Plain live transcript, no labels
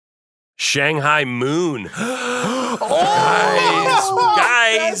Shanghai Moon. Guys.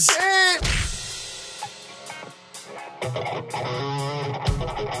 That's it.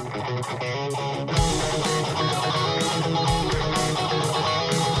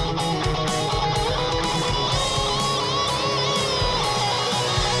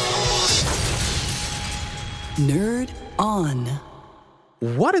 Nerd On.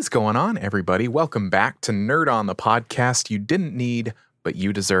 What is going on, everybody? Welcome back to Nerd On, the podcast you didn't need, but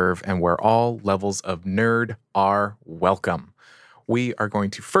you deserve, and where all levels of nerd are welcome. We are going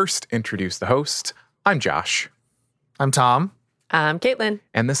to first introduce the host. I'm Josh. I'm Tom. I'm Caitlin.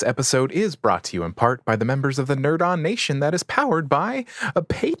 And this episode is brought to you in part by the members of the Nerd On Nation that is powered by a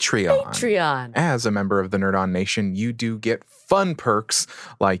Patreon. As a member of the Nerd On Nation, you do get fun perks,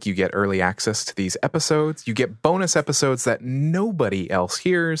 like you get early access to these episodes, you get bonus episodes that nobody else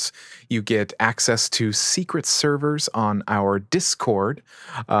hears, you get access to secret servers on our Discord,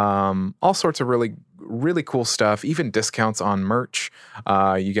 all sorts of really cool stuff, even discounts on merch.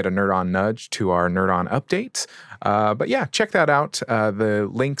 You get a Nerd On nudge to our Nerd On update. But yeah, check that out. The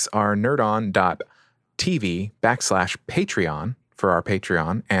links are nerdon.tv/Patreon for our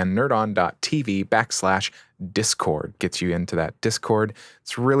Patreon, and nerdon.tv/Discord gets you into that Discord.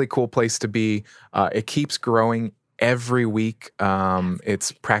 It's a really cool place to be. It keeps growing every week.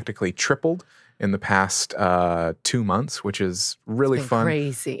 It's practically tripled in the past 2 months, which is really fun.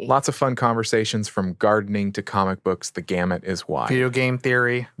 Crazy. Lots of fun conversations from gardening to comic books. The gamut is wide. Video game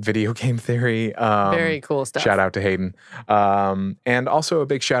theory. Very cool stuff. Shout out to Hayden. And also a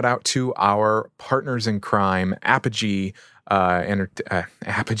big shout out to our partners in crime, Apogee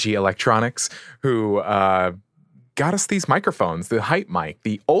Electronics, who got us these microphones, the Hype Mic,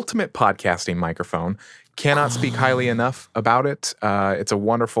 the ultimate podcasting microphone. Cannot speak highly enough about it. It's a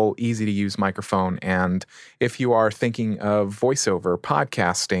wonderful, easy-to-use microphone. And if you are thinking of voiceover,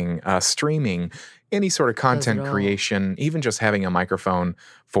 podcasting, streaming, any sort of content creation, even just having a microphone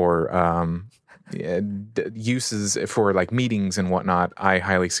for uses for like meetings and whatnot, I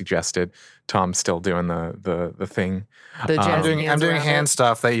highly suggest it. Tom's still doing the thing. I'm doing hand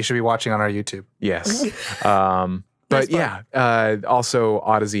stuff that you should be watching on our YouTube. Yes. But yeah, also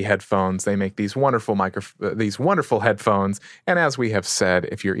Odyssey headphones. They make these wonderful headphones. And as we have said,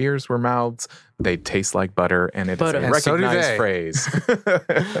 if your ears were mouths, they taste like butter, and it is a recognized phrase.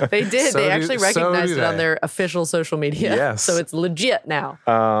 They did. They actually recognized it on their official social media. Yes. So it's legit now.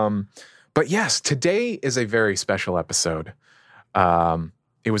 But yes, today is a very special episode.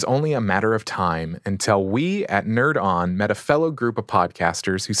 It was only a matter of time until we at Nerd On met a fellow group of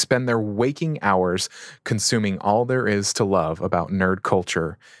podcasters who spend their waking hours consuming all there is to love about nerd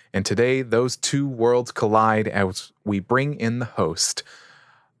culture. And today, those two worlds collide as we bring in the host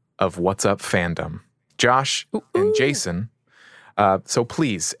of What's Up Fandom, Josh and Jason. So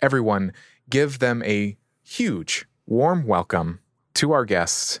please, everyone, give them a huge, warm welcome to our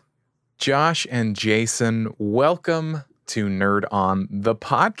guests, Josh and Jason. Welcome to Nerd On, the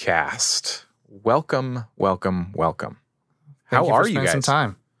podcast. Welcome. How are you guys? Some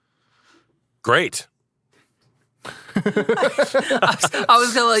time. Great. I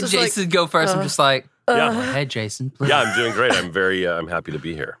was gonna let Jason go first. I'm just like, Yeah. hey, Jason. Please. Yeah, I'm doing great. I'm very, I'm happy to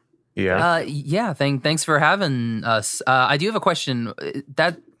be here. Yeah. Thanks for having us. I do have a question.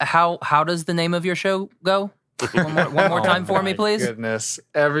 How does the name of your show go? One more time for me, please. Goodness,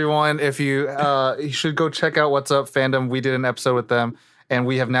 everyone! If you should go check out What's Up Fandom. We did an episode with them, and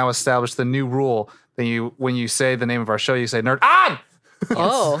we have now established the new rule that when you say the name of our show, you say "Nerd On."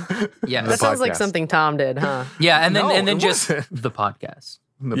 Oh, Yeah, that sounds like something Tom did, huh? Yeah, and then it just wasn't. the podcast.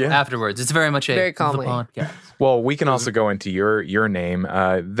 Yeah. Afterwards, it's very much Very calmly. the podcast. Well, we can also go into your name.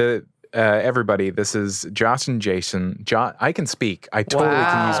 Everybody, this is Josh and Jason. I can speak. I totally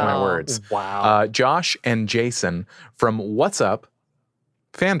can use my words. Wow. Josh and Jason from What's Up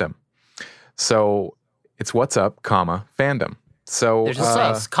Fandom. So it's What's Up, Fandom. So There's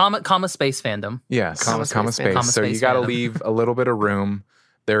a space, comma space fandom. Yes, Comma comma space. space. So you got to leave a little bit of room.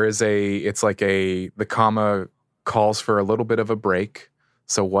 There is the comma calls for a little bit of a break.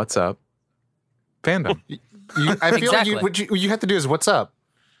 So What's Up Fandom. I feel Exactly. like what you have to do is "What's up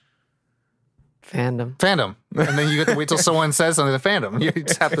Fandom. Fandom," and then you have to wait till someone says something to Fandom. You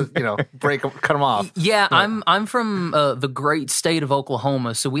just have to, cut them off. Yeah, I'm from the great state of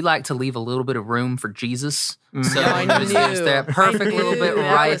Oklahoma, so we like to leave a little bit of room for Jesus. So I there's knew. that perfect I little bit knew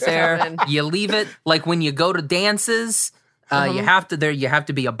that right was there. coming. You leave it like when you go to dances. You have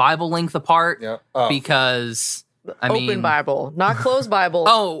to be a Bible length apart Yeah. Oh. because Open Bible, not closed Bible.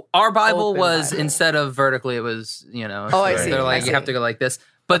 Oh, our Bible Open was Bible. instead of vertically, it was Oh, I see. They're like I you have see. to go like this.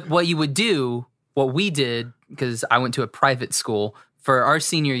 But what we did, because I went to a private school, for our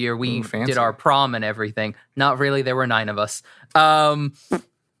senior year, we fancy. did our prom and everything. Not really. There were 9 of us.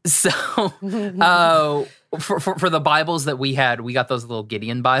 So for the Bibles that we had, we got those little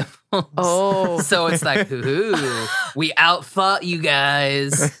Gideon Bibles. Oh. So it's like, ooh, we outfought you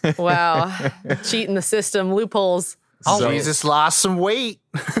guys. Wow. Cheating the system, loopholes. Jesus lost some weight.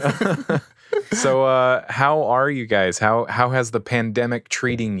 So, how are you guys? How has the pandemic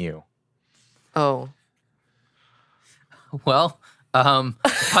treating you? Oh. Well, the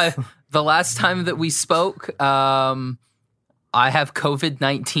last time that we spoke, I have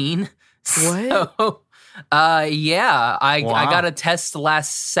COVID-19. What? So, yeah, I Wow. got a test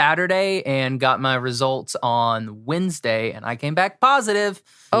last Saturday and got my results on Wednesday, and I came back positive.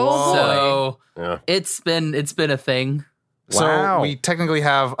 Oh, So Yeah. it's been a thing. So Wow. we technically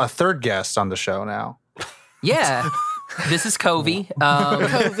have a third guest on the show now. Yeah, this is Covey.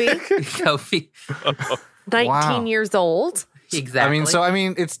 Kobe, Covey, 19 Wow. years old. exactly. So have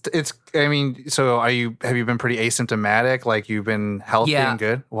you been pretty asymptomatic? Like you've been healthy Yeah. and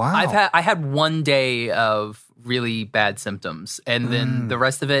good? Wow. I had one day of really bad symptoms, and then the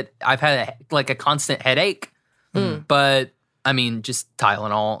rest of it, I've had a constant headache. But I mean, just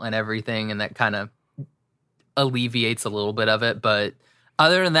Tylenol and everything, and that kind of alleviates a little bit of it. But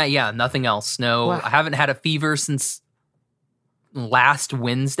other than that, yeah, nothing else. No, Wow. I haven't had a fever since last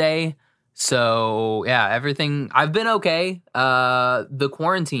Wednesday. So yeah, everything. I've been okay. The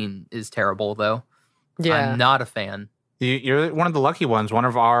quarantine is terrible, though. Yeah. I'm not a fan. You're one of the lucky ones. One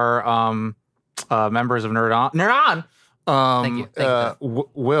of our members of Nerd On. Thank you.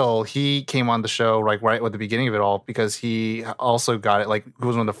 Will, he came on the show like right at the beginning of it all because he also got it. Like he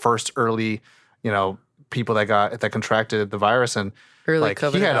was one of the first early, people that contracted the virus, and Early like,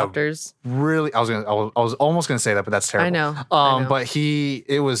 COVID he had a adopters. really, I was almost gonna say that, but that's terrible. I know. But he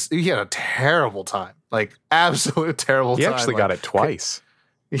had a terrible time, like absolute terrible He time. actually got it twice.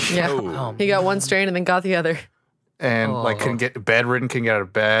 Yeah. Oh, He got one strain and then got the other. and like Oh. couldn't get bedridden, couldn't get out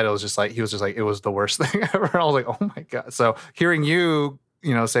of bed. It was just like it was the worst thing ever. I was like, oh my god. So hearing you,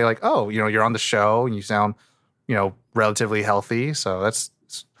 say like, oh, you're on the show and you sound, relatively healthy. So that's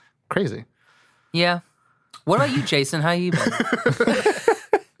it's crazy. Yeah. What about you, Jason? How you been?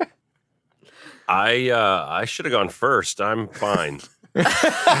 I should have gone first. I'm fine.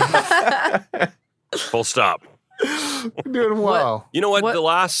 Full stop. Doing well. You know what? What-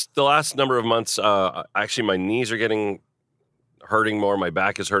 The last number of months, actually, my knees are hurting more. My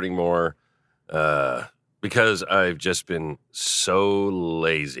back is hurting more because I've just been so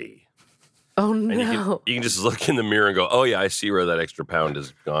lazy. Oh, And no. you can just look in the mirror and go, "Oh yeah, I see where that extra pound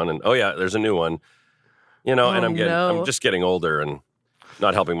is gone," and "Oh yeah, there's a new one." And Oh, I'm just getting older and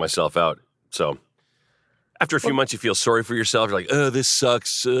not helping myself out. So after a few months, you feel sorry for yourself. You're like, "Oh, this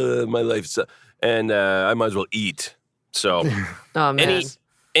sucks. My life sucks." And I might as well eat. So Oh, man.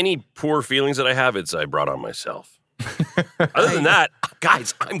 any poor feelings that I have, I brought on myself. Other than that,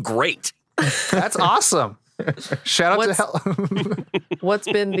 guys, I'm great. That's awesome. Shout out to What's- hell. What's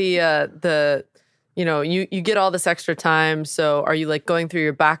been the you get all this extra time, so are you like going through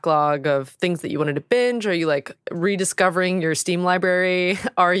your backlog of things that you wanted to binge? Are you like rediscovering your Steam library?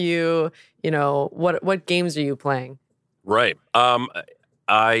 Are you, what games are you playing? Right. I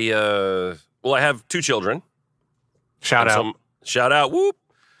have 2 children. Shout And out. Shout out. Whoop.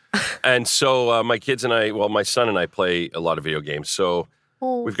 And so my kids and my son and I play a lot of video games. So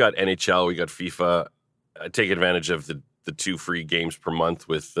we've got NHL, we got FIFA. I take advantage of the 2 free games per month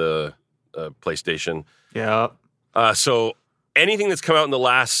with PlayStation. Yeah. So anything that's come out in the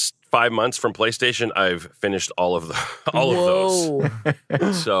last 5 months from PlayStation, I've finished all of those. Whoa.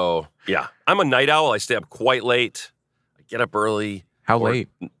 So yeah, I'm a night owl. I stay up quite late. I get up early. How Or- late?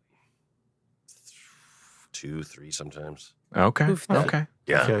 2, 3 sometimes. Okay. Oof, that- Okay.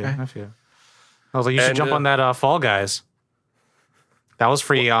 Yeah. I feel you. I feel you. I was like, you should And, jump on that Fall Guys. That was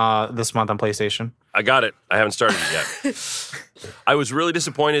free this month on PlayStation. I got it. I haven't started it yet. I was really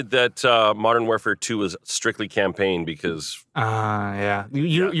disappointed that Modern Warfare 2 was strictly campaign because Yeah.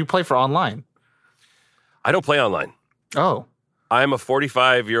 You play for online. I don't play online. Oh. I'm a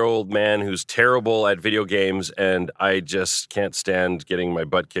 45-year-old man who's terrible at video games, and I just can't stand getting my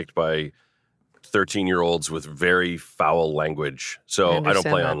butt kicked by 13-year-olds with very foul language. So I don't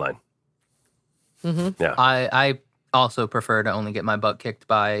understand play that. online. Mm-hmm. Yeah. I also prefer to only get my butt kicked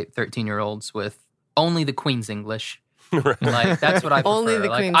by 13-year-olds with only the Queen's English. Like that's what I prefer. Only the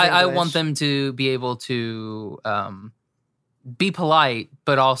Queen's I English. want them to be able to be polite,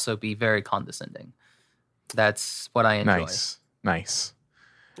 but also be very condescending. That's what I enjoy. Nice.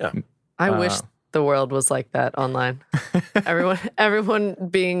 I wish the world was like that online. Everyone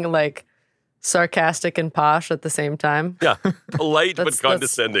being like sarcastic and posh at the same time. Yeah, polite but That's-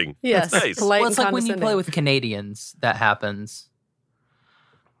 condescending. Yes, That's nice. polite Well, and it's like when you play condescending. with Canadians, that happens.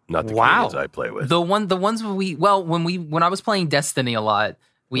 Not the Wow. Canadians I play with. The ones when I was playing Destiny a lot,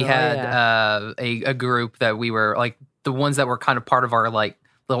 we Oh, had yeah. a group that we were like the ones that were kind of part of our like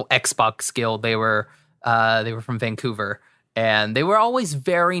little Xbox guild. They were from Vancouver, and they were always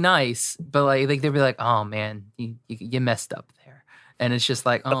very nice. But like they'd be like, "Oh man, you messed up there," and it's just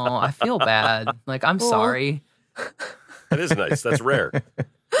like, "Oh, I feel bad. Like I'm sorry." That is nice. That's rare.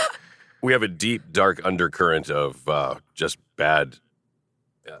 We have a deep, dark undercurrent of just bad,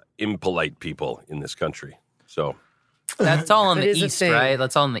 impolite people in this country. So, That's all on It the is a east, thing. right?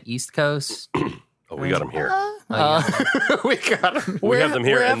 That's all on the East Coast. oh, we got them here. We got him. We have them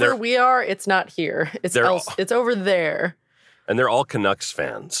here, and Wherever they're we are, it's not here. It's They're else. all- It's over there. and they're all Canucks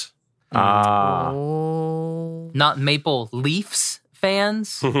fans. Oh. Not Maple Leafs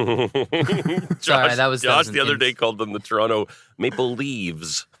fans. Josh, that was Josh the other intense. day called them the Toronto Maple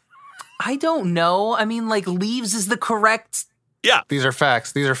Leaves. I don't know. I mean, like Leaves is the correct, Yeah, These are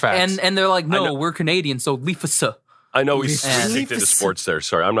facts. and they're like, know. no, we're Canadian, so Leaf us. I know we Leafs. kicked into sports there.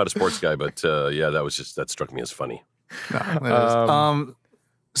 Sorry, I'm not a sports guy, but yeah, that struck me as funny. No, it is.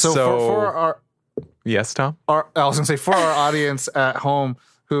 So, so- for our Yes, Tom? I was gonna say for our audience at home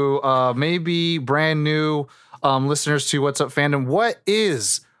who may be brand new listeners to What's Up Fandom, what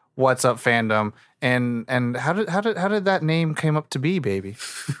is What's Up Fandom, and how did that name came up to be, baby?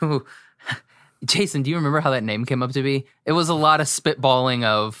 Jason, do you remember how that name came up to be? It was a lot of spitballing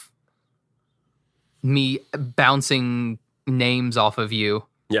of me bouncing names off of you.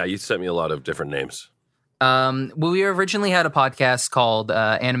 Yeah, you sent me a lot of different names. Well, we originally had a podcast called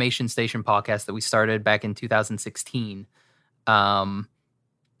Animation Station Podcast that we started back in 2016.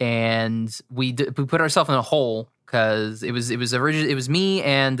 And we put ourselves in a hole because it was me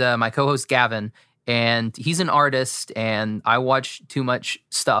and my co-host Gavin, and he's an artist and I watch too much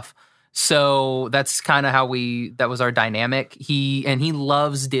stuff. So that's kind of that was our dynamic. He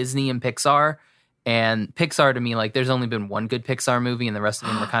loves Disney and Pixar, and Pixar to me, like there's only been one good Pixar movie and the rest of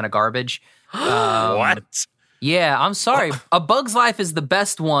them were kind of garbage. What? Yeah, I'm sorry. A Bug's Life is the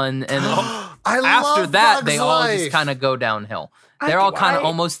best one, and I after love that, Bug's they all Life. just kind of go downhill. They're all kind of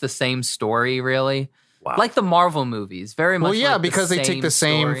almost the same story, really. Wow. Like the Marvel movies, very much. Well, yeah, like because they take the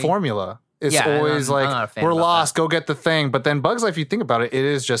same story. formula. It's Yeah, and always I'm like not a fan we're about lost, go get the thing. But then Bug's Life, if you think about it, it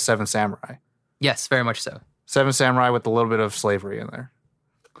is just Seven Samurai. Yes, very much so. Seven Samurai with a little bit of slavery in there.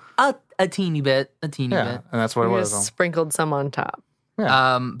 A teeny bit, Yeah, bit. and that's what it We was. just sprinkled some on top.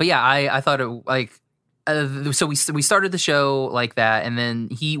 But yeah, I thought it like so we started the show like that, and then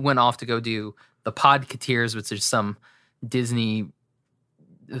he went off to go do the Podcateers, which is some Disney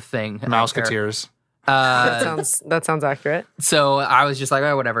thing. Mouseketeers. That sounds accurate. So I was just like,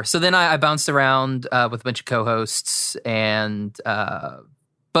 oh, whatever. So then I bounced around with a bunch of co-hosts, and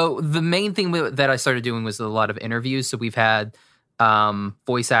but the main thing that I started doing was a lot of interviews. So we've had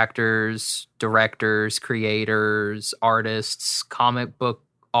voice actors, directors, creators, artists, comic book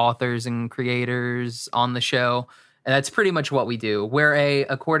authors and creators on the show. And that's pretty much what we do.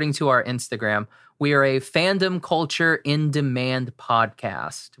 According to our Instagram, we are a fandom culture in demand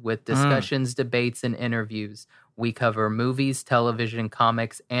podcast with discussions, debates, and interviews. We cover movies, television,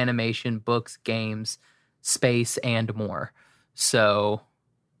 comics, animation, books, games, space, and more. So,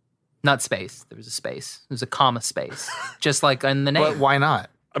 not space. There was a space. There's a comma space, just like in the name. But why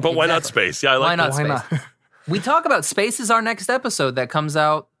not? But why not Exactly. space? Yeah, I like Why not that. Why space? not? We talk about space is our next episode that comes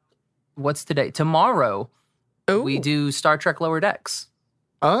out. What's today? Tomorrow. Ooh. We do Star Trek Lower Decks.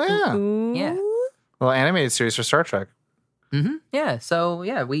 Oh yeah. Ooh. Yeah. Well, animated series for Star Trek. Yeah. So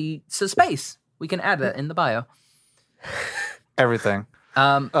yeah, so space. We can add that in the bio. Everything.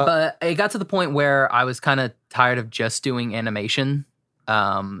 But it got to the point where I was kind of tired of just doing animation.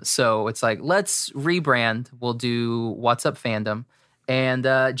 So it's like, let's rebrand. We'll do What's Up Fandom.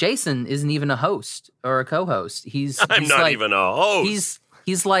 And Jason isn't even a host or a co-host. I'm not like, even a host.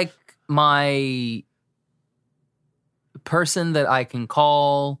 He's like my person that I can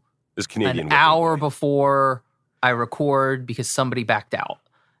call This Canadian an hour before I record because somebody backed out.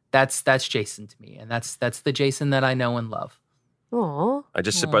 That's Jason to me, and that's the Jason that I know and love. Aw. I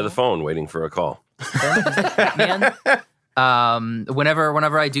just sit by the phone waiting for a call. Man.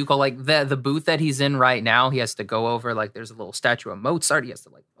 Whenever I do call, like the booth that he's in right now, he has to go over, like there's a little statue of Mozart. He has to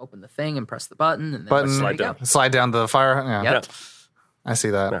like open the thing and press the button and then Button. there you go. Slide down the fire. Yeah. Yep. I see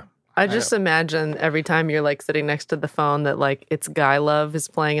that. Yeah. I just imagine every time you're like sitting next to the phone that like it's Guy Love is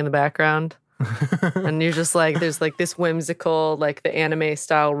playing in the background. And you're just like, there's like this whimsical, like the anime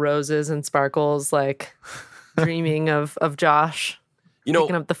style roses and sparkles, like dreaming of Josh You know,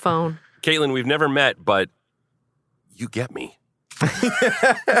 picking up the phone. Caitlin, we've never met, but you get me.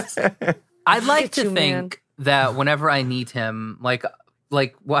 I'd like Get to you, think that whenever I meet him, like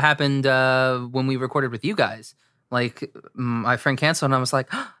what happened when we recorded with you guys, like my friend canceled, and I was like,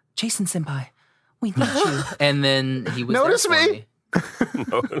 oh, Jason Senpai, we need you. And then he was Notice there for me.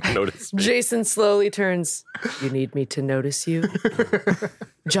 No, notice me. Jason slowly turns. You need me to notice you,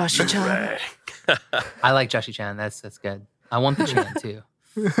 Joshi-chan. I like Joshi Chan. That's good. I want the Chan too.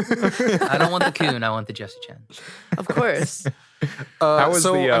 I don't want the Coon. I want the Joshi Chan. Of course. How was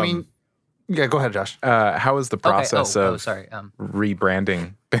so, the, I mean, yeah, go ahead, Josh. how was the process Okay. of Sorry.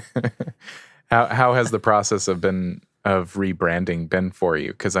 rebranding? how has the process of rebranding been for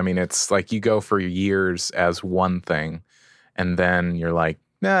you? Because I mean, it's like you go for years as one thing, and then you're like,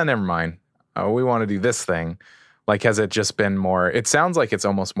 nah, never mind. We want to do this thing. Like, has it just been more? It sounds like it's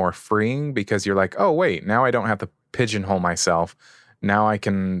almost more freeing because you're like, oh wait, now I don't have to pigeonhole myself. Now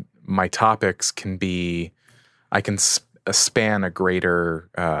my topics can be, I can span a greater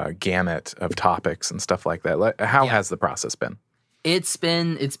gamut of topics and stuff like that. How has the process been? It's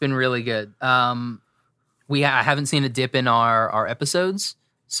been really good. I haven't seen a dip in our episodes,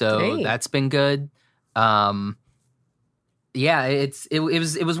 so Hey. that's been good. Yeah, it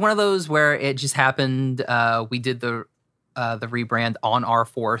was one of those where it just happened. We did the rebrand on our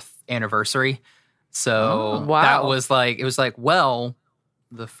 4th anniversary, so wow. that was like, it was like, well,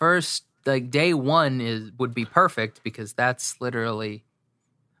 the first day one would be perfect because that's literally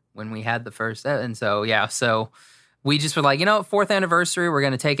when we had the first, and so yeah, so we just were like, 4th anniversary, we're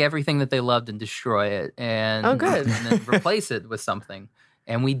going to take everything that they loved and destroy it, and Oh, good. and then replace it with something,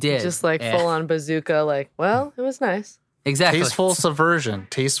 and we did, Just like And- full on bazooka. Like, well, it was nice. exactly. Tasteful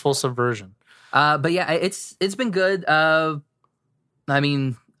subversion. But yeah, it's been good. I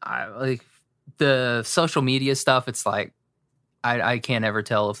mean, like the social media stuff. It's like I can't ever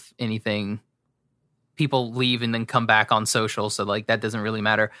tell if anything. People leave and then come back on social, so like that doesn't really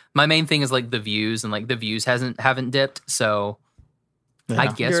matter. My main thing is like the views, and like the views haven't dipped. So I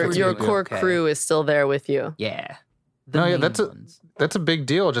guess Your we're doing core okay. crew is still there with you. Yeah. No, yeah, main that's ones. a big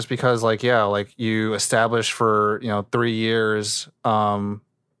deal just because like you establish for 3 years and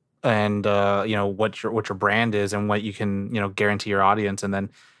what your brand is and what you can guarantee your audience, and then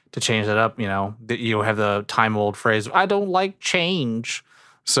to change that up, you have the time old phrase, I don't like change.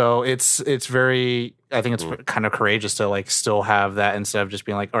 So it's very, I think it's kind of courageous to like still have that instead of just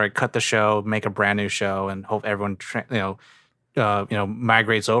being like, all right, cut the show, make a brand new show, and hope everyone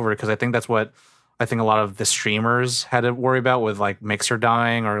migrates over, because I think that's what I think a lot of the streamers had to worry about with like Mixer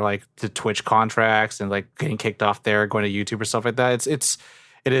dying or like the Twitch contracts and like getting kicked off there, going to YouTube or stuff like that.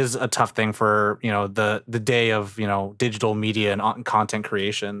 It is a tough thing for the day of digital media and content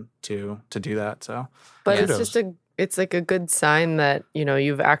creation to do that. So, But kudos. it's like a good sign that,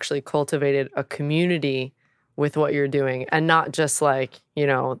 you've actually cultivated a community with what you're doing, and not just like,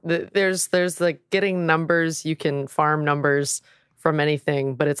 there's like getting numbers, you can farm numbers from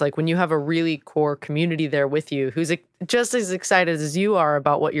anything, but it's like when you have a really core community there with you who's just as excited as you are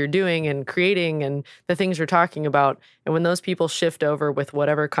about what you're doing and creating and the things you're talking about, and when those people shift over with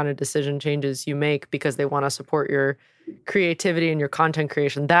whatever kind of decision changes you make because they want to support your creativity and your content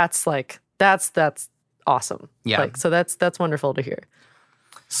creation, that's awesome. Yeah. Like, so that's wonderful to hear.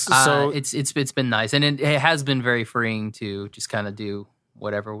 So it's been nice, and it has been very freeing to just kind of do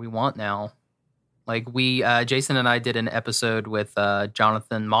whatever we want now. Like Jason and I did an episode with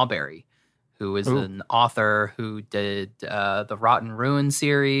Jonathan Mawberry, who is an author who did the Rotten Ruin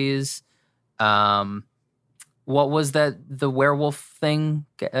series. What was that? The werewolf thing,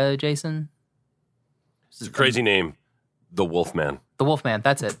 Jason? It's a crazy name. The Wolfman. The Wolfman.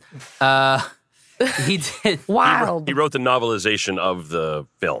 That's it. He did. Wild. He wrote the novelization of the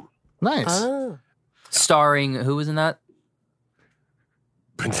film. nice. Oh. Starring, who was in that?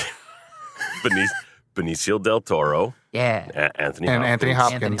 Benicio del Toro, Yeah. Anthony And Hopkins. Anthony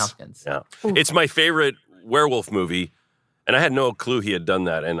Hopkins. Anthony Hopkins. Yeah. It's my favorite werewolf movie. And I had no clue he had done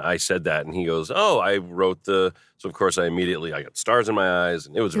that. And I said that. And he goes, oh, I wrote So, of course, I got stars in my eyes.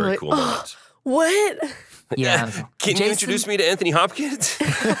 And it was a very like, cool moment. What? Yeah. Can you introduce me to Anthony Hopkins?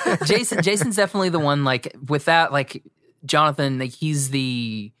 Jason's definitely the one, like, with that, like, Jonathan, like, he's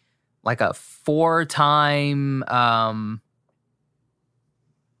a 4-time,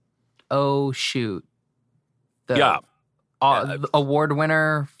 Yeah. Award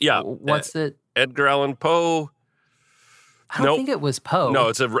winner. Yeah. What's it? Edgar Allan Poe. I don't Nope. think it was Poe. No,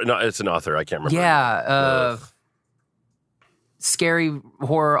 it's an author. I can't remember. Yeah. Scary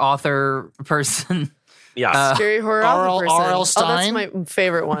horror author person. Yeah. Scary horror R.L. author person. R.L. Oh, Stein? that's my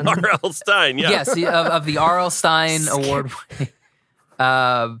favorite one. R.L. Stein. Yeah. Yes, of the R.L. Stein award winning.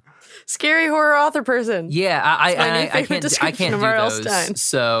 Scary horror author person. Yeah, my new I favorite can't description do of R.L. those. Stein.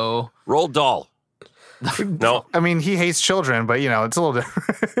 So Roald Dahl. No. I mean, he hates children, but it's a little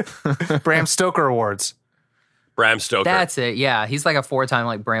different. Bram Stoker Awards. Bram Stoker. that's it. Yeah, he's like a 4-time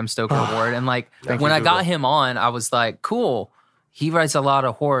like Bram Stoker award, and like Thank when you, I got Google. him on, I was like, cool. He writes a lot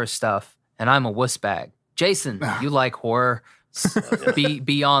of horror stuff, and I'm a wuss bag. Jason, you like horror?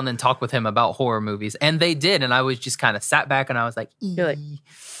 Be on and talk with him about horror movies, and they did, and I was just kind of sat back and I was like, You're like,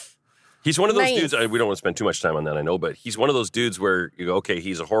 He's one of those Nice. dudes. We don't want to spend too much time on that, I know, but he's one of those dudes where you go, okay,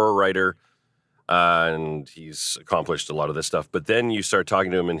 he's a horror writer, and he's accomplished a lot of this stuff. But then you start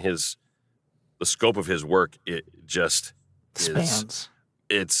talking to him, and the scope of his work, it just Spans.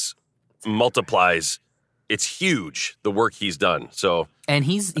 it's multiplies. It's huge, the work he's done. So and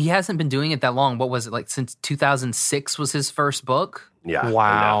he hasn't been doing it that long. What was it, like since 2006 was his first book? yeah,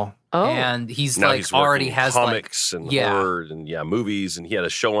 Wow. oh, And he's Now like he's working already has comics and yeah. horror and movies, and he had a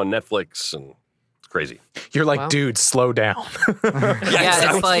show on Netflix, and it's crazy. You're like, Wow. dude, slow down.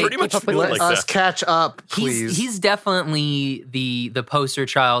 Yeah, it's like pretty much keep up with feeling this. like Us that. catch up, please. He's definitely the poster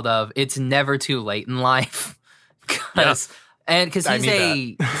child of it's never too late in life. Because I he's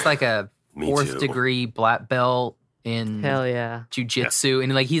need he's like a Me fourth too. degree black belt in hell yeah. jujitsu,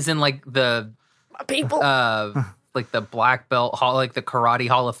 and like he's in like the People. like the black belt hall, like the karate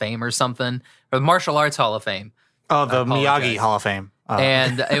hall of fame or something, or the martial arts hall of fame. Oh, the apologize. Miyagi Hall of Fame.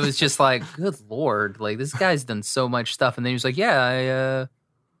 And it was just like, good lord, like this guy's done so much stuff. And then he was like, yeah,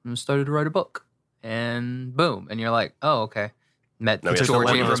 I started to write a book, and boom, and you're like, oh, okay. Met No, he has George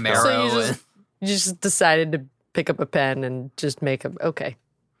the A. limitless Romero. So and you just decided to pick up a pen and just make a okay.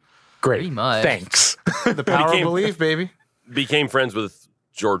 Great. Pretty much. Thanks. The power of Became- belief, baby. Became friends with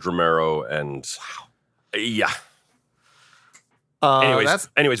George Romero, and yeah.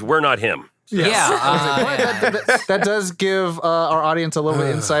 Anyways, we're not him. That does give our audience a little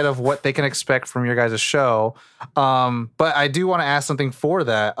bit insight of what they can expect from your guys' show. But I do want to ask something for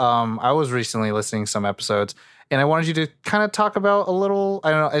that. I was recently listening to some episodes, and I wanted you to kind of talk about a little,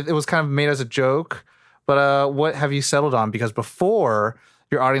 I don't know, it was kind of made as a joke, but what have you settled on? Because before,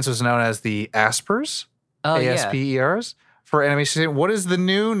 your audience was known as the Aspers, Oh, yeah. ASPERs, for animation. What is the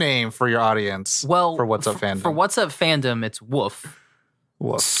new name for your audience? Well, for What's Up Fandom? For What's Up Fandom, it's Woof.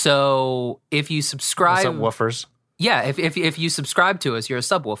 Woof. So if you subscribe, What's Up, woofers? yeah, if you subscribe to us, you're a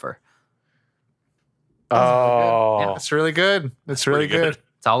subwoofer. Oh. It's really good. It's really Pretty good. good.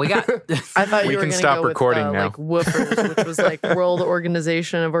 That's all we got. I thought We you were can going to stop go recording with, now. like woofers, which was like World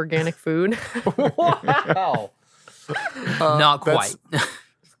Organization of Organic Food. Wow. Not that's- quite.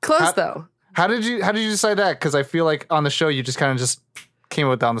 Close though. How did you decide that? Because I feel like on the show you just kind of just came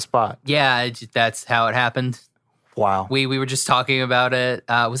with it on the spot. Yeah, that's how it happened. Wow. We were just talking about it.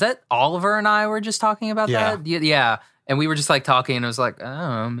 Was that Oliver and I were just talking about Yeah. that? Yeah. And we were just like talking, and it was like, I don't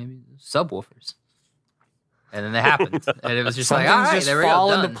know, maybe subwoofers. And then it happened, and it was just like, all Something's right, just there we go. fall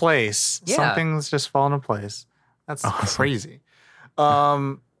Done. into place. Yeah. Something's just fall into place. That's crazy.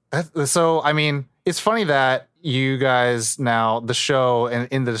 So I mean, it's funny that you guys now the show and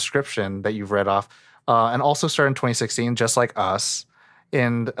in the description that you've read off, and also started in 2016, just like us.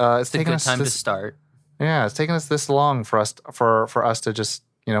 And it's It's a taken good us time to this, start. yeah, it's taken us this long for us for us to just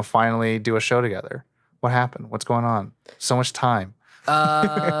finally do a show together. What happened? What's going on? So much time.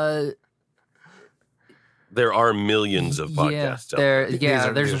 There are millions of podcasts out there.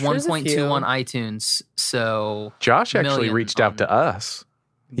 There's These 1.2 few. on iTunes. So Josh actually million reached out to us.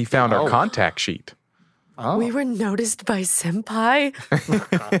 He found our Oh. contact sheet. Oh, We were noticed by Senpai.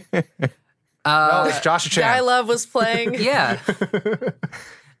 no, it's Joshua Guy Chan. Love was playing. yeah.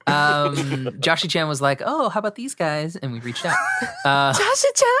 Joshy Chan was like, "Oh, how about these guys?" And we reached out.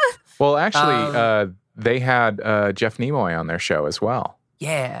 Joshua-chan. Well, actually, they had Jeff Nimoy on their show as well.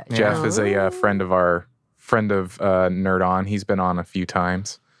 Yeah, Jeff is a friend of Nerd On. He's been on a few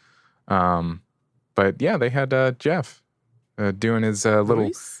times. But yeah, they had Jeff doing his little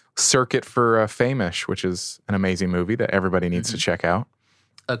Nice. circuit for Famish, which is an amazing movie that everybody needs to check out.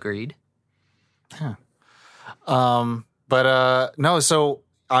 agreed. But no, so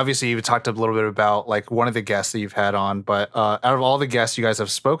obviously you've talked a little bit about like one of the guests that you've had on, but out of all the guests you guys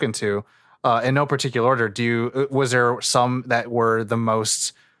have spoken to, in no particular order, was there some that were the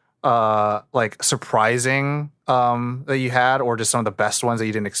most like surprising that you had, or just some of the best ones that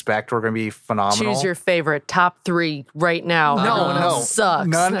you didn't expect were going to be phenomenal? Choose your favorite top 3 right now. Everyone else sucks.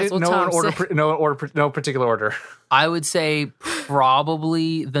 That's what Tom said. No particular order. I would say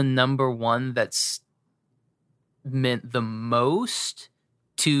probably the number one that's meant the most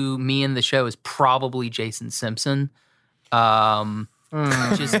to me in the show is probably Jason Simpson.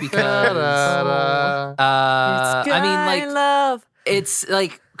 Just because Da-da-da. I mean, like, Love. It's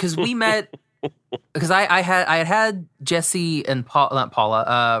like because we met because I had Jesse and not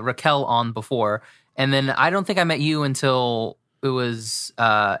Paula, Raquel on before, and then I don't think I met you until it was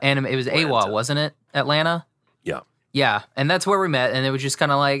anime. It was AWA, wasn't it? Atlanta. Yeah. Yeah, and that's where we met, and it was just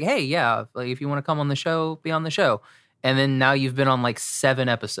kind of like, hey, yeah, like if you want to come on the show, be on the show. And then now you've been on like 7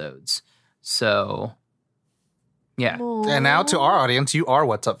 episodes, so yeah. And now to our audience, you are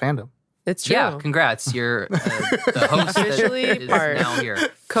What's Up Fandom. It's true. Yeah, congrats. You're the host that Officially is part. now here.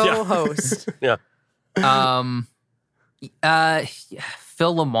 Co-host. Yeah.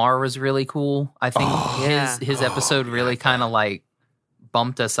 Phil Lamar was really cool. I think yeah. his episode really kind of like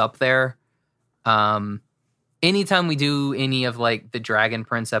bumped us up there. Anytime we do any of like the Dragon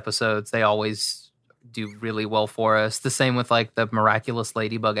Prince episodes, they always do really well for us. The same with like the Miraculous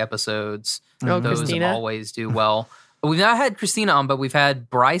Ladybug episodes. Oh, Those Christina. always do well. We've not had Christina on, but we've had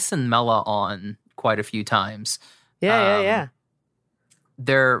Bryce and Mella on quite a few times. Yeah.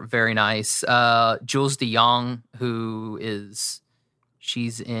 They're very nice. Jules DeYoung,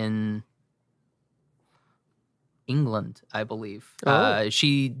 she's in England, I believe. Oh.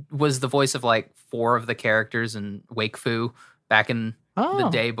 She was the voice of like 4 of the characters in Wake Fu back in the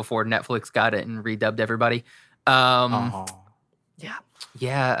day before Netflix got it and redubbed everybody. Oh. Yeah.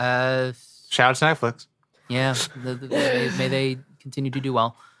 Shout out to Netflix. Yeah. May they continue to do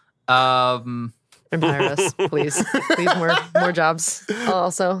well. And hire us, please. Please, more jobs.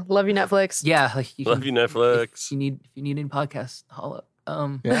 Also, love you, Netflix. Yeah. Like Love you, Netflix. If you need any podcasts, holla.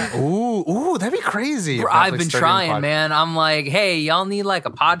 Yeah. Ooh, that'd be crazy. if I've Netflix been started trying, a pod- man. I'm like, hey, y'all need like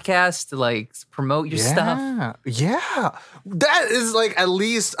a podcast to like promote your stuff. Yeah. That is like at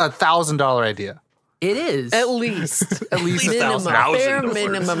least $1,000 idea. It is. At least. At least Minimum. $1,000. Bare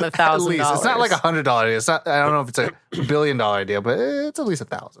minimum At $1,000. least. It's not like $100 idea. It's not, I don't know if it's a $1 billion idea, but it's at least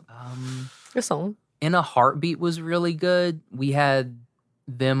 1,000. Your song. In a Heartbeat was really good. We had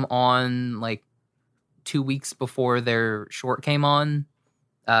them on like 2 weeks before their short came on.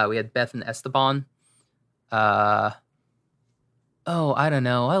 We had Beth and Esteban. I don't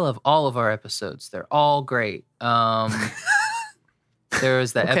know. I love all of our episodes. They're all great. There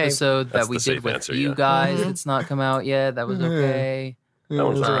was the Okay. episode That's that we the did safe with answer, you yeah. guys. It's not come out yet. That was okay. That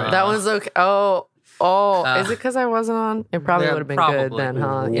one's all right. That one's okay. Is it because I wasn't on? It probably Yeah, would have been Probably. good then,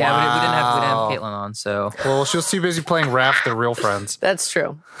 huh? Yeah, but we didn't have Wow. Caitlin on, so Well, she was too busy playing Raph, the real friends. That's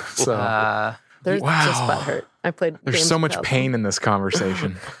true. So There's Wow. just butthurt. I played. There's games so much without pain in this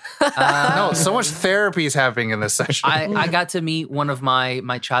conversation. no, so much therapy is happening in this session. I got to meet one of my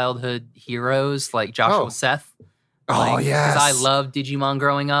childhood heroes, like Joshua Oh. Seth. oh, yes. Because I loved Digimon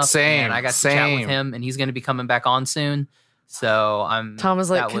growing up. Same, And I got to chat with same. him, and he's going to be coming back on soon. So I'm. Tom was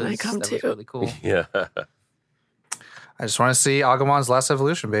like, that "Can I come that too?" was really cool. Yeah. I just want to see Agumon's last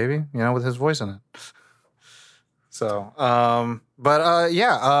evolution, baby. You know, with his voice in it. So,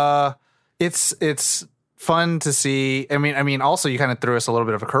 it's fun to see. I mean, also you kind of threw us a little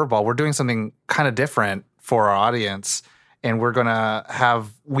bit of a curveball. We're doing something kind of different for our audience, and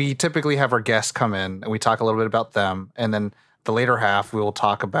we typically have our guests come in and we talk a little bit about them, and then the later half we will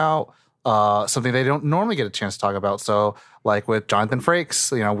talk about something they don't normally get a chance to talk about. So, like with Jonathan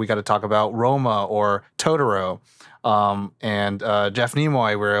Frakes, we got to talk about Roma or Totoro. And Jeff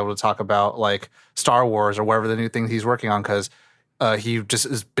Nimoy, we were able to talk about like Star Wars or whatever the new things he's working on because he just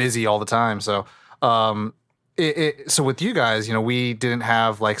is busy all the time. So, so with you guys, we didn't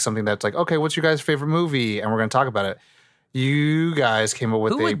have like something that's like, okay, what's your guys' favorite movie, and we're going to talk about it. You guys came up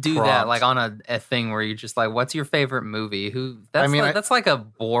with Who would do that? Like on a thing where you're just like, "What's your favorite movie?" That's like a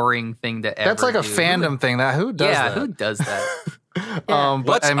boring thing to ever. That's like a do. fandom thing. Who does that? Who does that? But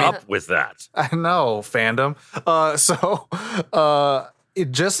What's I mean, up with that? I know fandom.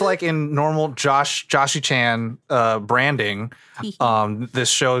 It just like in normal Joshy Chan branding, this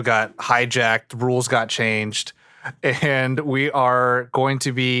show got hijacked, rules got changed, and we are going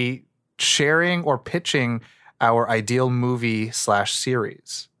to be sharing or pitching our ideal movie /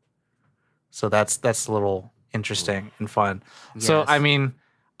 series. So that's a little interesting and fun. So Yes. I mean,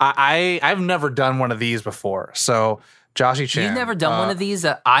 I've never done one of these before. So Joshy Chan, You've never done one of these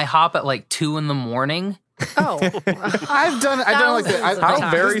at IHOP at like 2 a.m? Oh, I've done like that. Thousands of How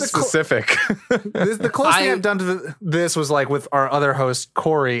times. very this is the specific. the closest thing I've done to this was like with our other host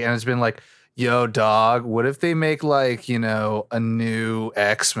Corey, and it's been like, "Yo, dog, what if they make like a new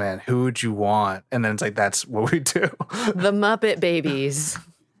X-Men? Who would you want?" And then it's like, that's what we do. the Muppet Babies.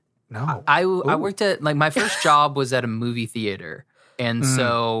 No, I worked at like my first job was at a movie theater, and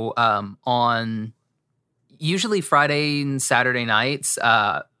so on usually Friday and Saturday nights,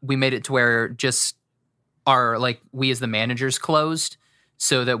 we made it to where just we as the managers closed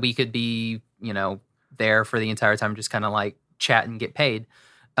so that we could be there for the entire time, just kind of like chat and get paid,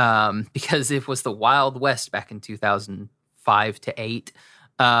 because it was the Wild West back in 2005 to 8,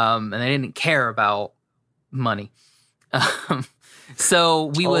 and they didn't care about money. So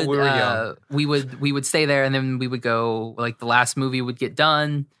we would we were young. we would stay there, and then we would go, like, the last movie would get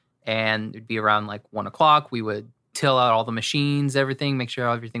done, and it'd be around like 1:00. We would till out all the machines, everything, make sure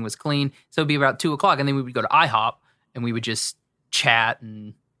everything was clean. So it'd be about 2:00, and then we would go to IHOP, and we would just chat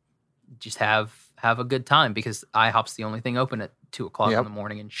and just have a good time, because IHOP's the only thing open at 2:00 in the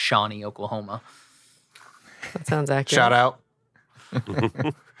morning in Shawnee, Oklahoma. That sounds accurate. Shout out.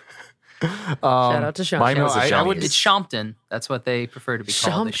 Shout out to Sean. Mine was a Johnny's. It's Shompton. That's what they prefer to be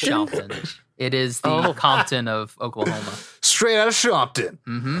called. Is Shompton? Shompton. It is the Compton of Oklahoma. Straight out of Shompton.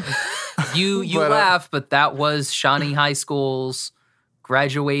 You But, laugh, but that was Shawnee High School's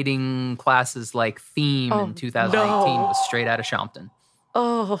graduating classes like theme in 2018 was straight out of Shompton.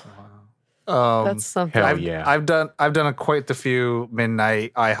 Oh, that's something. Hell yeah. I've done quite a few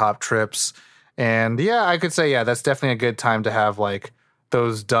midnight IHOP trips, and yeah, I could say that's definitely a good time to have like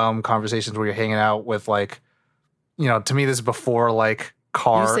those dumb conversations where you're hanging out with, like, to me this is before like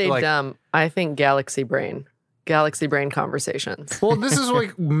car. You say like, dumb. I think galaxy brain conversations. Well, this is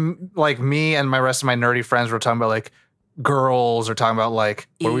like like me and my rest of my nerdy friends were talking about like girls, or talking about like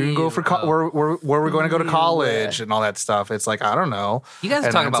where we can go for where we're going to go to college and all that stuff. It's like, I don't know. You guys are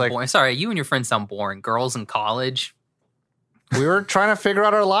And talking it's about like, boring. Sorry, you and your friends sound boring. Girls in college. we were trying to figure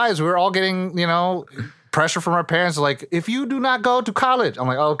out our lives. We were all getting, pressure from our parents, like, if you do not go to college. I'm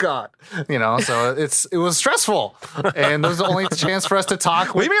like, oh God, so it was stressful. And that was the only chance for us to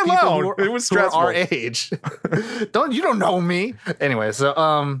talk with Leave me people alone. who are, It was who are our stressful. age. You don't know me. Anyway, so,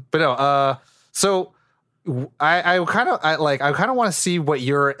 but no, so I kind of want to see what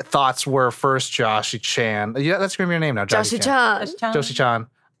your thoughts were first, Joshi Chan. Yeah, that's gonna be your name now, Joshi Chan. Joshi Chan.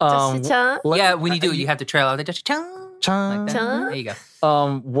 Joshi Chan. Yeah, when you do it, you have to trail out the Joshi Chan. Chan. Like that. There you go.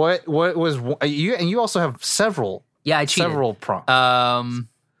 What was you? And you also have several Yeah, I cheated. prompts.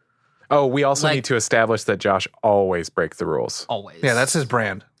 Oh, we also Like- need to establish that Josh always breaks the rules. Always. Yeah, that's his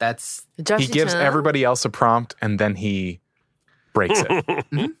brand. That's He gives everybody else a prompt and then he breaks it.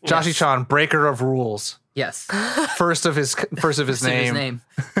 Joshi Chan, breaker of rules. yes. First of his His name. name.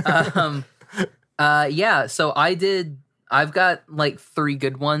 Yeah. So I've got like 3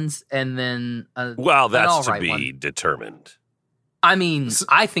 good ones, and then Well, an that's all to right be one. determined. I mean,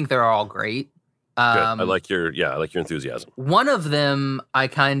 I think they're all great. Good. I like your enthusiasm. One of them, I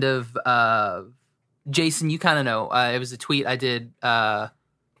kind of, Jason, you kind of know. It was a tweet I did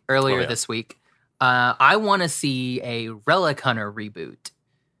earlier this week. I want to see a Relic Hunter reboot.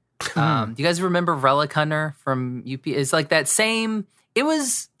 Do you guys remember Relic Hunter from UP? It's like that same. It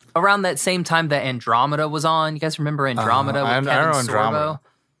was around that same time that Andromeda was on. You guys remember Andromeda with I Kevin know Sorbo? Andromeda.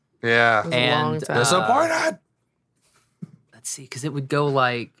 Yeah. was a long And time. Disappointed. let's see, because it would go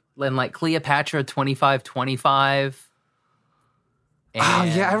like Cleopatra 2525. Oh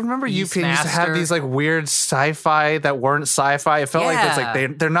yeah, I remember UP used to have Beastmaster. these like weird sci-fi that weren't sci-fi. It felt like it's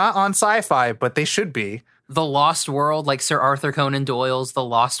like they're not on sci-fi, but they should be. The Lost World, like Sir Arthur Conan Doyle's The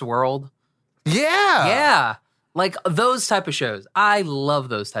Lost World. Yeah. Yeah. Like those type of shows. I love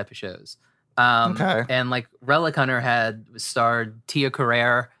those type of shows. Okay. And like Relic Hunter starred Tia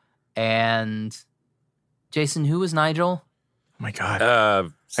Carrere and Jason, who was Nigel? Oh my God. Uh,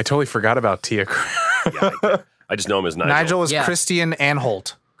 I totally forgot about Tia. I just know him as Nigel. Nigel was Yeah. Christian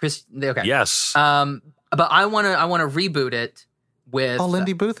Anholt. Chris. Okay. Yes. But I wanna reboot it with Oh,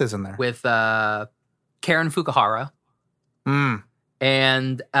 Lindy Booth is in there. with Karen Fukuhara Mm.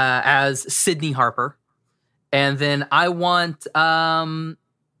 and as Sydney Harper. And then I want I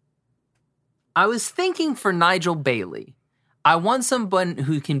was thinking for Nigel Bailey. I want someone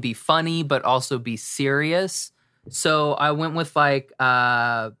who can be funny but also be serious. So I went with like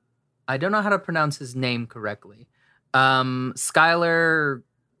I don't know how to pronounce his name correctly. Skylar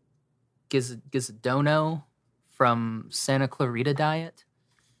Gizzadono from Santa Clarita Diet.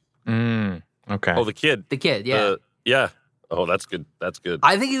 Okay. oh, the kid. The kid, yeah. Yeah. Oh, that's good. That's good.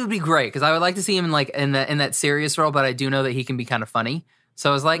 I think it would be great because I would like to see him in that serious role, but I do know that he can be kind of funny. So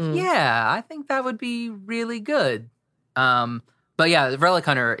I was like, yeah, I think that would be really good. But yeah, Relic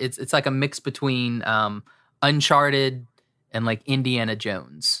Hunter, it's like a mix between Uncharted and like Indiana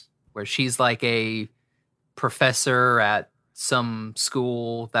Jones, where she's like a professor at some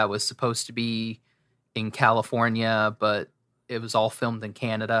school that was supposed to be in California, but it was all filmed in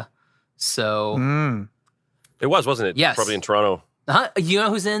Canada. So Mm. It was, wasn't it? Yes. Probably in Toronto. you know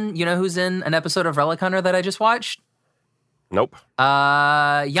who's in an episode of Relic Hunter that I just watched? Nope.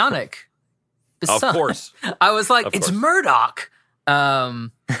 Yannick. His Of son. course. I was like, Of it's course. Murdoch.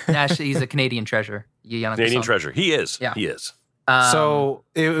 Actually, he's a Canadian treasure. Canadian treasure. He is. Yeah. He is. So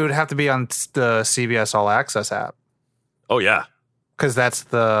it would have to be on the CBS All Access app Oh yeah. because that's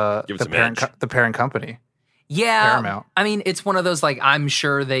the Give it some parent edge. the parent company. Yeah, Paramount. I mean, it's one of those like I'm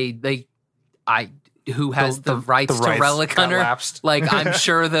sure who has the rights to Relic got Hunter. lapsed. Like I'm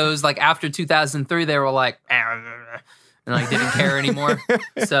sure those like after 2003 they were like and like didn't care anymore.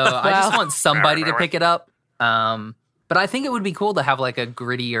 So I just want somebody to pick it up. But I think it would be cool to have like a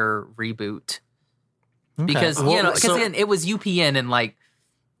grittier reboot because again it was UPN in like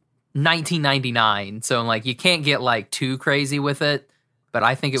 1999, so like you can't get like too crazy with it. But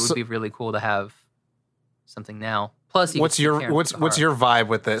I think it would be really cool to have something now. Plus, what's your vibe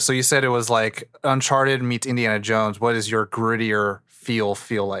with it? So you said it was like Uncharted meets Indiana Jones. What does your grittier feel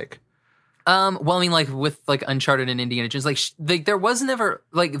like? Well, I mean, like with like Uncharted and Indiana Jones, like there was never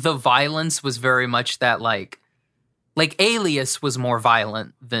like the violence was very much that like Alias was more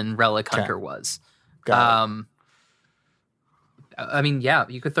violent than Relic Hunter was. Got it. I mean, yeah,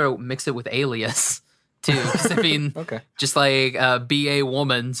 you could mix it with Alias too. 'Cause, I mean, Okay. just like be a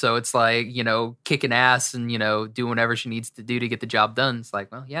woman, so it's like kicking ass and do whatever she needs to do to get the job done. It's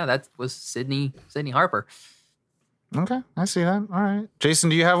like, well, yeah, that was Sydney Harper. Okay, I see that. All right, Jason,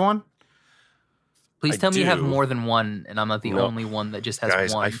 do you have one? Please I tell me you have do. more than one, and I'm not the No. only one that just has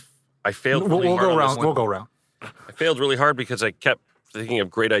Guys, one. I failed. We'll really hard go on this around. one. We'll go around. I failed really hard because I kept thinking of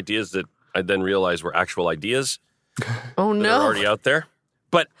great ideas that I then realized were actual ideas Oh that are no. already out there.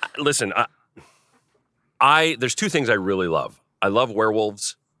 But listen, there's two things I really love. I love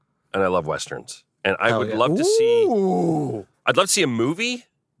werewolves, and I love westerns. And I would love to see. Ooh. I'd love to see a movie,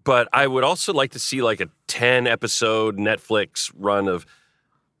 but I would also like to see like a 10-episode Netflix run of.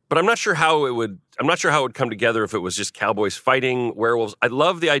 But I'm not sure how it would. I'm not sure how it would come together if it was just cowboys fighting werewolves. I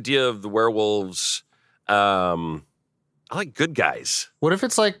love the idea of the werewolves. I like good guys. What if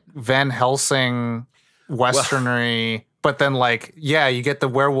it's like Van Helsing, westernery, but then like you get the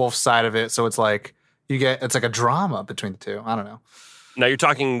werewolf side of it, so it's like it's like a drama between the two. I don't know. Now you're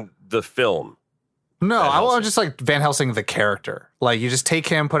talking the film. No, Van I want Helsing. just like Van Helsing the character. Like you just take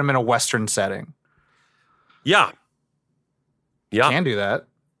him, put him in a western setting. Yeah. Yeah. Can do that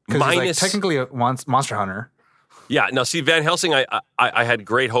because he's like Minus- technically a monster hunter. Yeah. Now, see, Van Helsing, I had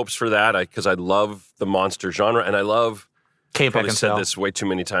great hopes for that because I love the monster genre, and I love. Cape Probably said this way too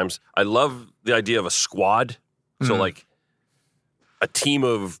many times. I love the idea of a squad. So, like, a team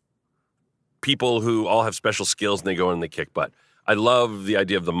of people who all have special skills and they go in and they kick butt. I love the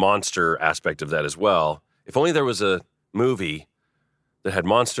idea of the monster aspect of that as well. If only there was a movie that had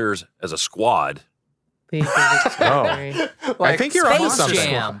monsters as a squad. Oh. I think you're onto Space something.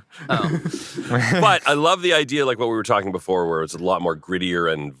 Jam. Oh. But I love the idea, like what we were talking before, where it's a lot more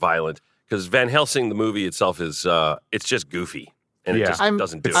grittier and violent. Because Van Helsing, the movie itself, is it's just goofy. And it Yeah. just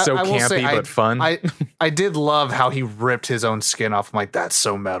doesn't do It's it. so I will say campy but fun. I did love how he ripped his own skin off. I'm like, that's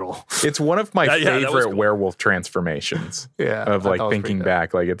so metal. It's one of my Yeah, that was favorite cool. werewolf transformations. Yeah, Of I like thought it was thinking pretty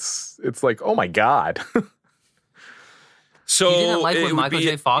back, like it's like, oh my god, So You didn't like it when would Michael be-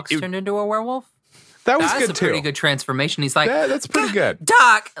 J. Fox it- turned into a werewolf? that was That's good a too. pretty good transformation. He's like, That's pretty good.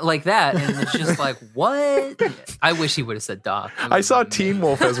 Doc, like that. And it's just like, what? I wish he would have said Doc. It I would've saw been Teen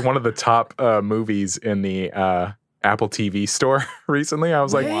Wolf as one of the top movies in the Apple TV store recently. I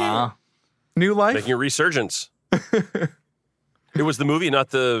was like, Wow. new life. making a resurgence. It was the movie, not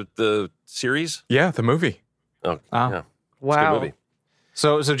the series. Yeah, the movie. Oh, Ah. yeah. It's a good Wow. movie.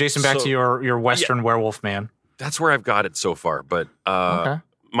 So Jason, back So- to your Western werewolf man. That's where I've got it so far, but Okay.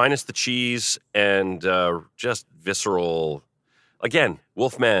 minus the cheese and just visceral. Again,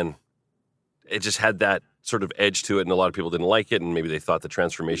 Wolfman, it just had that sort of edge to it, and a lot of people didn't like it, and maybe they thought the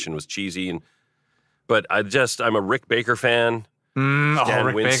transformation was cheesy. But I'm a Rick Baker fan. Dan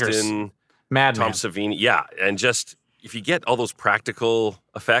Rick Baker's Winston, Madman. Tom Savini, yeah, and just if you get all those practical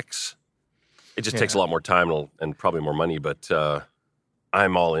effects, it just takes a lot more time and probably more money. But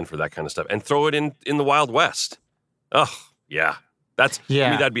I'm all in for that kind of stuff, and throw it in the Wild West. Oh yeah, to me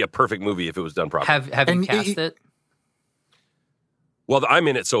that'd be a perfect movie if it was done properly. Have you And cast it? Well, I'm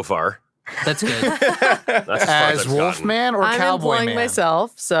in it so far. That's good. That's as far as As I've gotten. Wolfman or I'm Cowboy employing Man?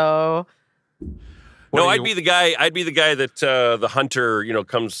 myself, so No, What are I'd you- be the guy. I'd be the guy that the hunter,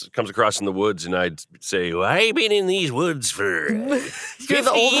 comes across in the woods, and I'd say, well, "I've been in these woods for you're 50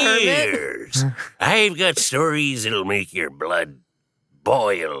 the old hermit. years. I've got stories that'll make your blood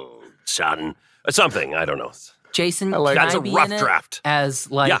boil, son." Something I don't know. Jason, like- can That's I a be rough in it draft. as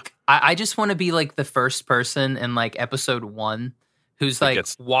like Yeah. I just want to be like the first person in like episode 1 who's That like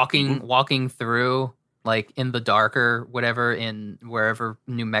gets walking through like in the dark or whatever in wherever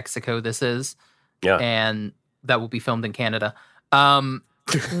New Mexico this is. Yeah. And that will be filmed in Canada.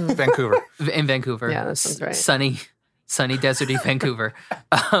 Vancouver. In Vancouver. Yeah, that sounds right. Sunny, deserty Vancouver.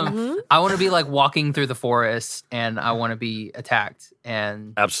 I want to be like walking through the forest, and I want to be attacked,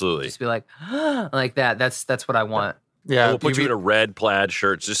 and Absolutely. just be like that. That's what I want. Yeah, We'll put you in a red plaid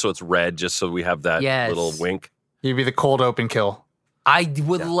shirt just so it's red, just so we have that Yes. little wink. you'd be the cold open kill. I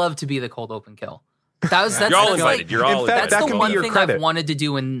would love to be the cold open kill. That's You're all that's invited. like- You're all In fact, invited. That's that the can be one your thing credit. I've wanted to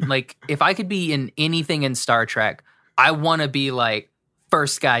do. And like, if I could be in anything in Star Trek, I want to be like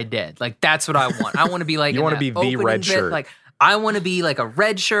first guy dead. Like that's what I want. I want to be like You want wanna to be the red shirt. Like I want to be like a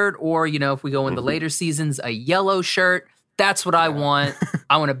red shirt, or if we go into later seasons, a yellow shirt. That's what I want.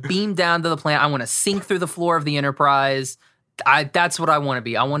 I want to beam down to the planet. I want to sink through the floor of the Enterprise. That's what I want to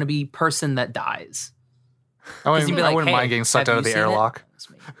be. I want to be person that dies. I wouldn't, You'd be I like, wouldn't "Hey, mind getting sucked have out of you the seen it?" airlock. That's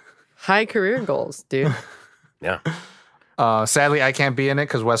me. High career goals, dude. Yeah. Sadly, I can't be in it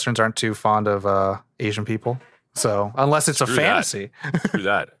because Westerns aren't too fond of Asian people. So unless it's a Screw that. fantasy, Screw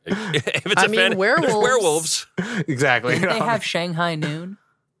that. If it's I a mean, fan, werewolves. there's werewolves. exactly. Didn't they have Shanghai Noon?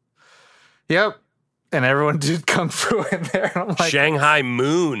 Yep. And everyone did kung fu in there. I'm like, Shanghai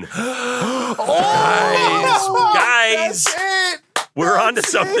Moon. oh, guys, that's it. we're onto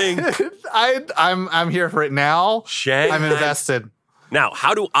something. I'm here for it now. Shanghai. I'm invested. Now,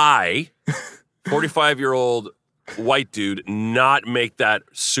 how do I, 45-year-old white dude, not make that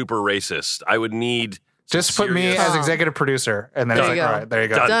super racist? I would need Just put me serious- as executive producer, and then There it's you like, go. all right, there you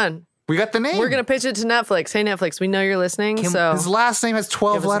go. Done. Done. We got the name. We're gonna pitch it to Netflix. Hey Netflix, we know you're listening. So His last name has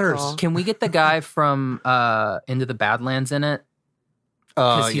 12 Give us a letters. call. Can we get the guy from Into the Badlands in it?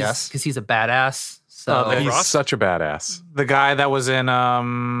 Yes. Because he's a badass. So Oh, He's Ross? such a badass. The guy that was in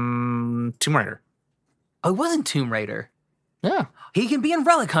Tomb Raider. it wasn't Tomb Raider. Yeah. He can be in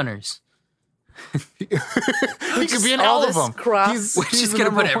Relic Hunters. He could be in all all of this them. crap. We're just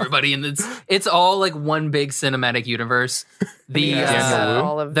gonna put everybody in this. It's all like one big cinematic universe. The Daniel Wu?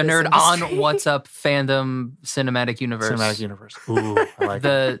 all of the this nerd industry. on What's Up fandom cinematic universe. Cinematic universe. Ooh, I like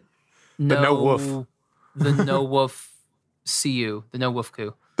it. The No Woof. The No Woof CU. The No Woof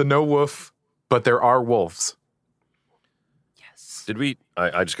coup. The no wolf, but there are wolves. Yes. Did we?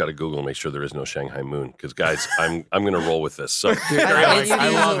 I just got to Google and make sure there is no Shanghai Moon because, guys, I'm going to roll with this. So I It's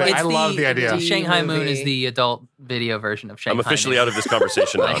love it. it's I love the idea. Shanghai Moon movie. is the adult video version of Shanghai. I'm officially Noon. out of this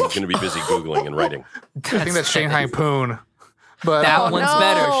conversation now. I'm going to be busy Googling and writing. I think that's Shanghai Poon. But That one's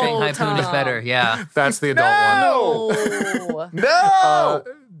better. no, Shanghai Poon is Tom. better. Yeah. that's the adult one. No. No.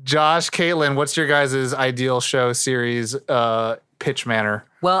 Josh, Caitlin, what's your guys' ideal show series pitch manner?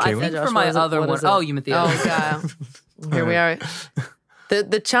 Well, I Caitlin? think Josh, for my what is it? other What one, is it? oh, you meant the other. Oh god. Here we are.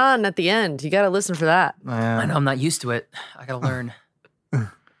 The Chan at the end. You got to listen for that. I know I'm not used to it. I gotta learn.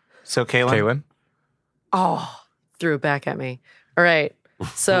 So, Caitlin. Kaylin? Oh, threw it back at me. All right.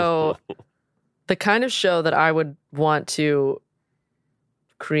 So, the kind of show that I would want to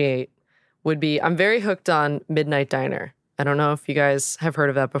create would be I'm very hooked on Midnight Diner. I don't know if you guys have heard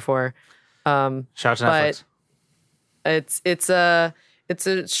of that before. Shout out to But Netflix. it's a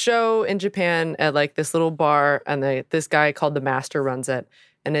show in Japan at like this little bar, and this guy called the Master runs it,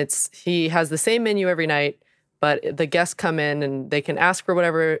 and he has the same menu every night, but the guests come in and they can ask for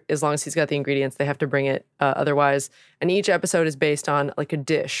whatever as long as he's got the ingredients. They have to bring it otherwise, and each episode is based on like a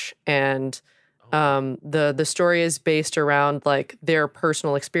dish, and the story is based around like their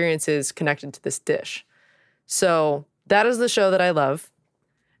personal experiences connected to this dish. So that is the show that I love.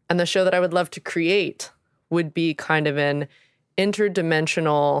 And the show that I would love to create would be kind of an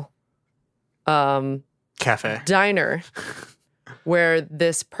interdimensional Cafe. diner where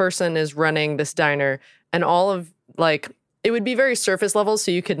this person is running this diner, and all of like it would be very surface level,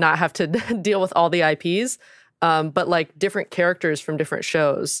 so you could not have to deal with all the IPs, but like different characters from different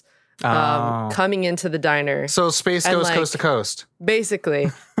shows coming into the diner. So Space And, goes like, coast to coast. Basically,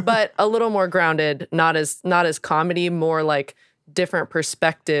 but a little more grounded, not as comedy, more like different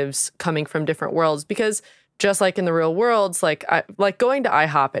perspectives coming from different worlds. Because just like in the real worlds, like going to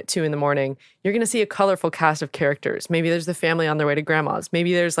IHOP at 2 a.m, you're gonna see a colorful cast of characters. Maybe there's the family on their way to grandma's.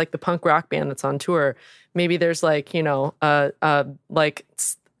 Maybe there's like the punk rock band that's on tour. Maybe there's like a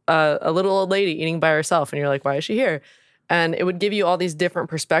little old lady eating by herself, and you're like, why is she here? And it would give you all these different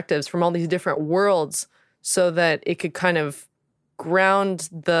perspectives from all these different worlds, so that it could kind of ground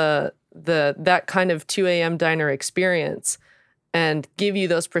that kind of 2 a.m. diner experience and give you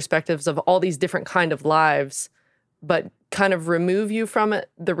those perspectives of all these different kind of lives, but kind of remove you from it,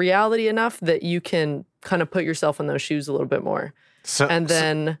 the reality enough that you can kind of put yourself in those shoes a little bit more. So, And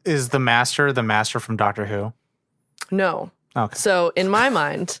then is the master from Doctor Who? no. Okay. So in my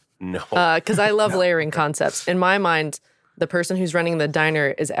mind, No. because I love layering concepts. In my mind, the person who's running the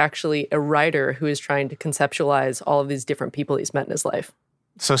diner is actually a writer who is trying to conceptualize all of these different people he's met in his life.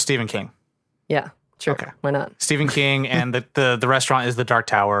 So Stephen King. Yeah, sure. Okay. Why not? Stephen King, and the restaurant is the Dark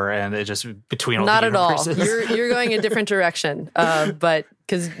Tower, and it just between all Not the at all. universes. You're going a different direction, but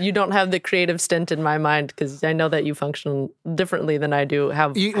because you don't have the creative stint in my mind, because I know that you function differently than I do. How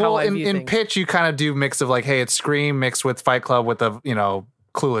I view in things. pitch, you kind of do mix of like, hey, it's Scream mixed with Fight Club with a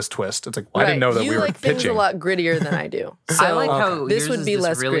clueless twist. It's like, I didn't know that you we were like things pitching. a lot grittier than I do. So I like how this yours would is be this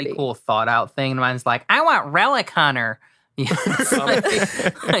less really gritty. cool thought out thing. And mine's like, I want Relic Hunter. It's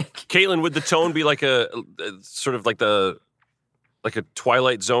like, Caitlin, would the tone be like a sort of like a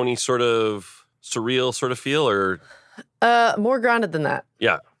Twilight Zone-y sort of surreal sort of feel, or More grounded than that.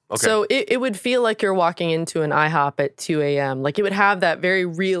 yeah? Okay. So it would feel like you're walking into an IHOP at 2 a.m. Like it would have that very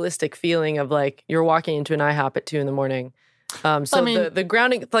realistic feeling of like you're walking into an IHOP at 2 in the morning. The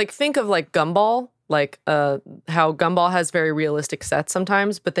grounding, like think of like Gumball, like how Gumball has very realistic sets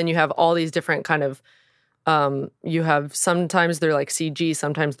sometimes, but then you have all these different kind of, you have sometimes they're like CG,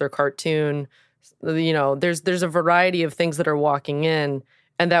 sometimes they're cartoon. There's a variety of things that are walking in.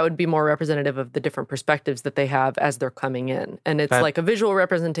 And that would be more representative of the different perspectives that they have as they're coming in. And it's like a visual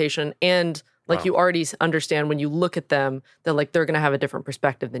representation. And like you already understand when you look at them that like they're going to have a different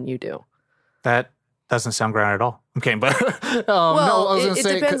perspective than you do. That doesn't sound grounded at all. Okay, but It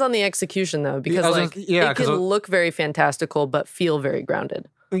depends on the execution though, because it can look very fantastical but feel very grounded.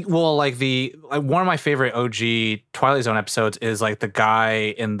 Well, like one of my favorite OG Twilight Zone episodes is like the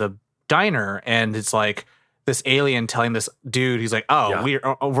guy in the diner, and it's like this alien telling this dude, he's like,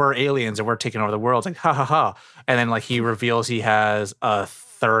 we're aliens and we're taking over the world. It's like, ha ha ha. And then like he reveals he has a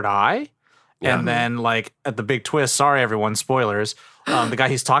third eye. Yeah. And then like at the big twist, sorry everyone, spoilers, the guy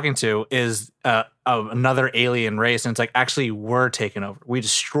he's talking to is another alien race. And it's like, actually, we're taking over. We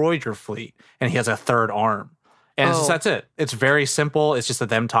destroyed your fleet. And he has a third arm. And that's it. It's very simple. It's just that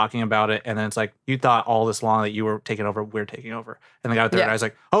them talking about it. And then it's like, you thought all this long that you were taking over, we're taking over. And the guy with the third eye's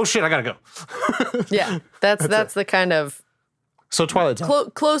like, oh shit, I gotta go. Yeah, that's the kind of so Twilight Zone.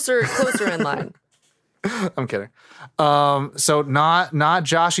 closer in line. I'm kidding. So not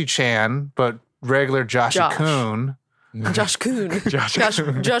Joshy Chan, but regular Joshy Coon. Josh Kuhn.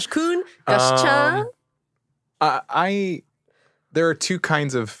 Josh Kuhn? Chan? There are two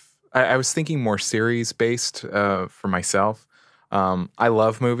kinds of... I was thinking more series-based for myself. I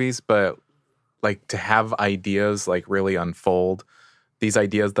love movies, but like to have ideas like really unfold. These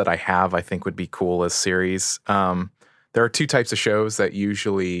ideas that I have, I think would be cool as series. There are two types of shows that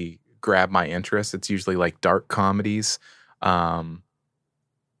usually grab my interest. It's usually like dark comedies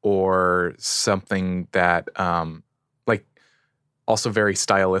or something that like also very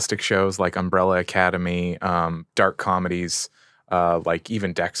stylistic shows like Umbrella Academy, dark comedies. Like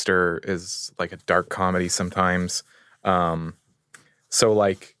even Dexter is like a dark comedy sometimes. So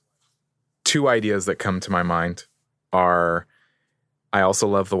like two ideas that come to my mind are I also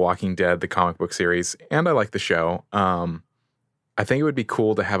love The Walking Dead, the comic book series, and I like the show. I think it would be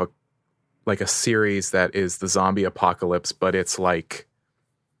cool to have a series that is the zombie apocalypse, but it's like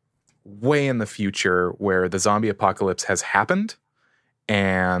way in the future where the zombie apocalypse has happened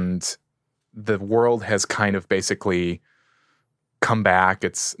and the world has kind of basically come back.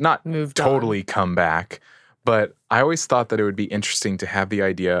 It's not totally come back, but I always thought that it would be interesting to have the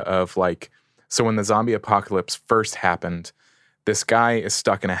idea of like, so when the zombie apocalypse first happened, this guy is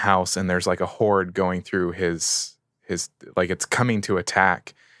stuck in a house and there's like a horde going through his like it's coming to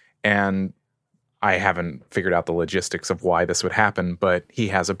attack. And I haven't figured out the logistics of why this would happen, but he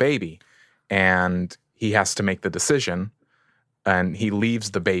has a baby and he has to make the decision and he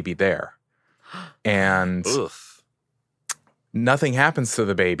leaves the baby there. And nothing happens to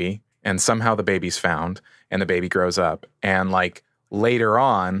the baby, and somehow the baby's found, and the baby grows up. And like later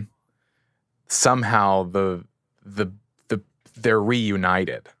on, somehow they're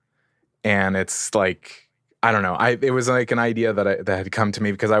reunited, and it's like I don't know. It was like an idea that had come to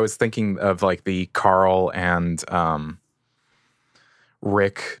me because I was thinking of like the Carl and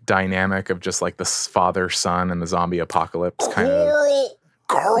Rick dynamic of just like the father son and the zombie apocalypse kind of.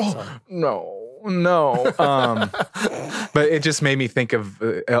 Carl, no. But it just made me think of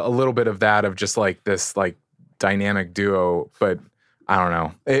a little bit of that, of just like this like dynamic duo. But I don't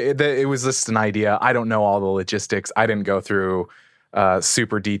know. It was just an idea. I don't know all the logistics. I didn't go through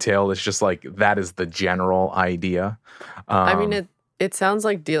super detailed. It's just like that is the general idea. I mean, it sounds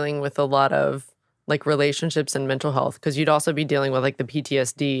like dealing with a lot of like relationships and mental health, because you'd also be dealing with like the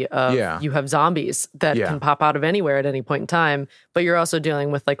PTSD of you have zombies that can pop out of anywhere at any point in time, but you're also dealing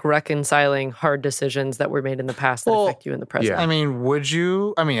with like reconciling hard decisions that were made in the past that affect you in the present. I mean, would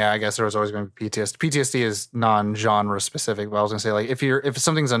you? I mean, I guess there was always going to be PTSD. PTSD is non-genre specific, but I was going to say like if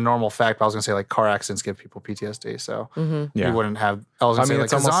something's a normal fact, but I was going to say like car accidents give people PTSD, so you wouldn't have. I was going to say like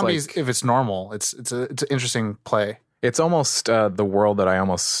zombies. Like, if it's normal, it's an interesting play. It's almost the world that I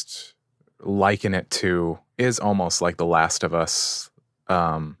almost liken it to is almost like the Last of Us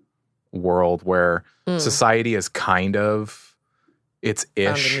world, where society is kind of it's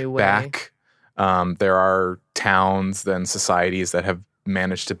ish back. There are towns and societies that have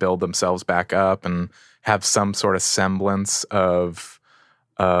managed to build themselves back up and have some sort of semblance of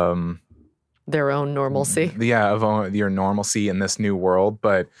their own normalcy. Of your normalcy in this new world.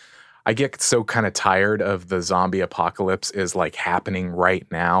 But I get so kind of tired of the zombie apocalypse is like happening right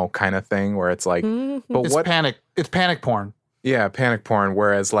now kind of thing, where it's like, but it's panic. It's panic porn. Yeah, panic porn.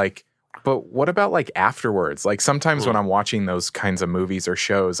 Whereas like, but what about like afterwards? Like sometimes when I'm watching those kinds of movies or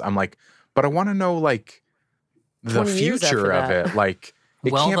shows, I'm like, but I want to know like the future of it. Like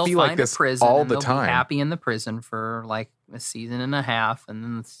it can't be like this all the time. Be happy in the prison for like a season and a half, and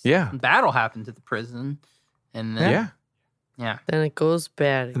then battle happened to the prison, and then then it goes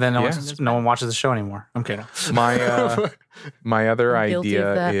bad. And then no one watches the show anymore. I'm kidding. My other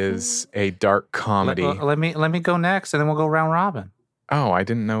idea is a dark comedy. Let me go next, and then we'll go round robin. Oh, I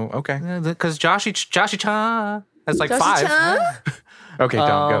didn't know. Okay, because Joshy Chan. That's like Joshy 5. Okay,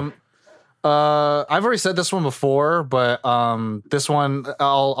 don't go. I've already said this one before, but this one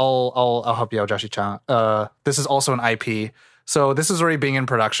I'll help you out, Joshy Chan. This is also an IP. So this is already being in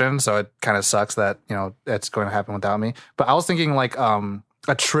production, so it kind of sucks that, it's going to happen without me. But I was thinking like a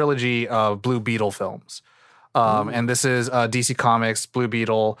trilogy of Blue Beetle films. And this is DC Comics, Blue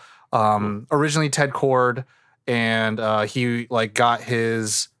Beetle, originally Ted Kord, and he like got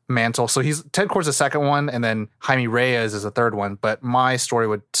his mantle. So Ted Kord's the second one, and then Jaime Reyes is the third one. But my story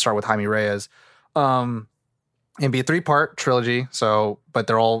would start with Jaime Reyes. It'd be a 3-part trilogy, but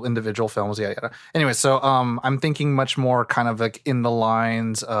they're all individual films, yada. Anyway, so I'm thinking much more kind of like in the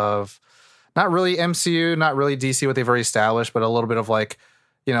lines of not really MCU, not really DC, what they've already established, but a little bit of like,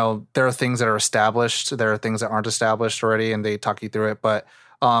 there are things that are established, there are things that aren't established already, and they talk you through it. But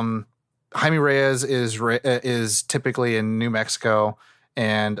Jaime Reyes is typically in New Mexico,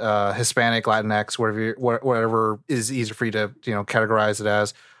 and Hispanic, Latinx, whatever is easier for you to categorize it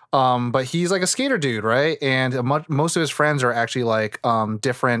as. But he's like a skater dude, right? And most of his friends are actually like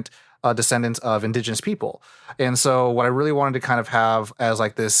different descendants of indigenous people. And so what I really wanted to kind of have as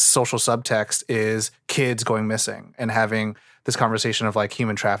like this social subtext is kids going missing and having this conversation of like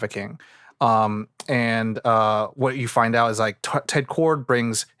human trafficking. And what you find out is like Ted Kord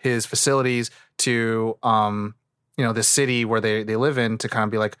brings his facilities to this city where they live in to kind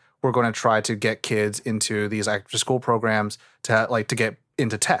of be like, we're going to try to get kids into these after school programs to get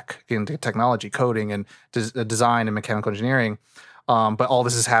into tech, into technology, coding, and design and mechanical engineering. But all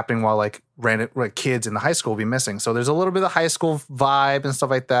this is happening while like random kids in the high school will be missing. So there's a little bit of high school vibe and stuff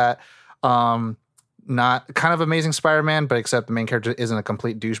like that. Not kind of Amazing Spider-Man, but except the main character isn't a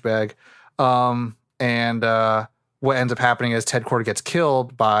complete douchebag. And what ends up happening is Ted Kord gets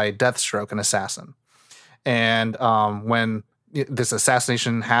killed by Deathstroke, an assassin. And when this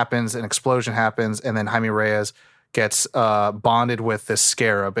assassination happens, an explosion happens, and then Jaime Reyes gets bonded with this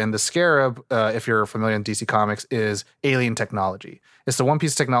scarab. And the scarab, if you're familiar in DC Comics, is alien technology. It's the one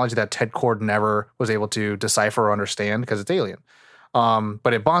piece of technology that Ted Kord never was able to decipher or understand because it's alien.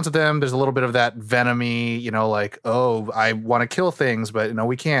 But it bonds with them. There's a little bit of that venomy, like, oh, I want to kill things, but no,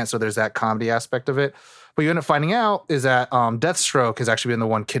 we can't. So there's that comedy aspect of it. But you end up finding out is that Deathstroke has actually been the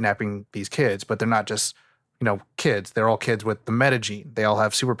one kidnapping these kids, but they're not just, kids. They're all kids with the meta gene. They all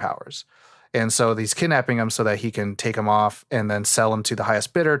have superpowers. And so he's kidnapping them so that he can take them off and then sell them to the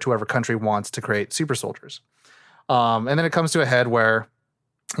highest bidder, to whoever country wants to create super soldiers. And then it comes to a head where,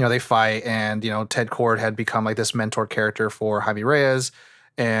 they fight, and, Ted Kord had become like this mentor character for Jaime Reyes,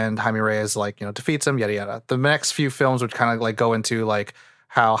 and Jaime Reyes defeats him, yada, yada. The next few films would kind of like go into like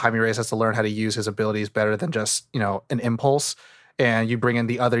how Jaime Reyes has to learn how to use his abilities better than just, an impulse. And you bring in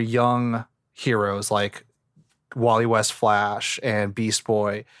the other young heroes like Wally West Flash and Beast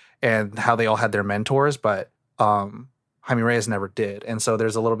Boy, and how they all had their mentors, but Jaime Reyes never did. And so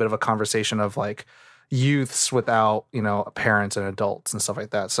there's a little bit of a conversation of like youths without, parents and adults and stuff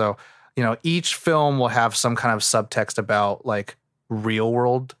like that. So, each film will have some kind of subtext about like real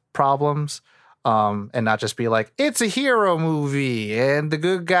world problems, and not just be like, it's a hero movie and the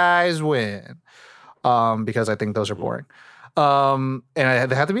good guys win, because I think those are boring. And they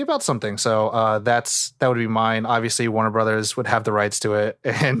had to be about something. So that would be mine. Obviously, Warner Brothers would have the rights to it,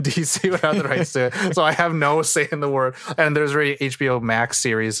 and DC would have the rights to it. So I have no say in the word. And there's already HBO Max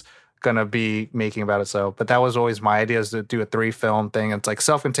series gonna be making about it. So, but that was always my idea, is to do a 3-film thing. It's like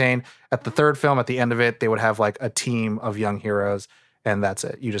self-contained. At the 3rd film, at the end of it, they would have like a team of young heroes, and that's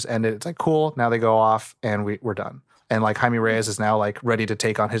it. You just end it. It's like, cool. Now they go off, and we're done. And like Jaime Reyes is now like ready to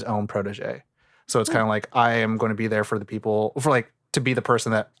take on his own protege. So it's kind of like, I am going to be there for the people, for like to be the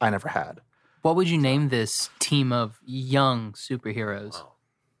person that I never had. What would you name this team of young superheroes?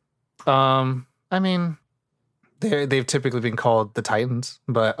 I mean, they've typically been called the Titans,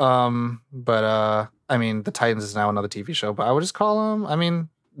 but I mean, the Titans is now another TV show, but I would just call them, I mean,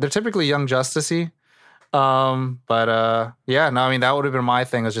 they're typically Young Justice-y. Yeah, no, I mean, that would have been my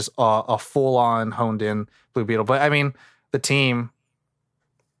thing, is just a full-on honed-in Blue Beetle. But I mean, the team,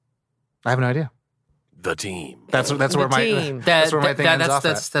 I have no idea. The team. That's where my team. that's where my thing ends off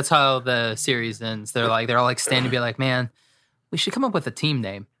at. That's how the series ends. They're all like standing to be like, man, we should come up with a team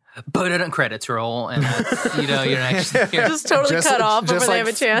name. But it on credits roll, and that's, you're not actually here. Just totally cut off before they have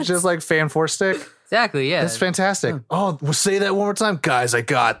a chance. Just like Fan Four Stick. Exactly, yeah. That's fantastic. Oh, we'll say that one more time. Guys, I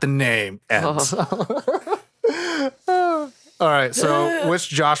got the name. Ends. All right, so which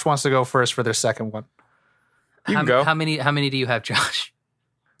Josh wants to go first for their second one? You can go. How many do you have, Josh?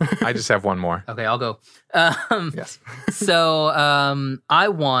 I just have one more. Okay, I'll go. Yes. So I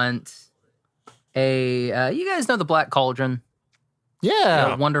want you guys know the Black Cauldron?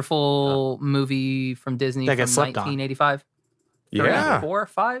 Yeah. A wonderful movie from Disney That from gets slept on. 1985. Yeah. 3, 4,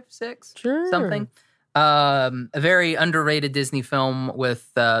 5, 6, Sure. something. A very underrated Disney film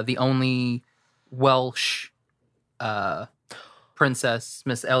with the only Welsh princess,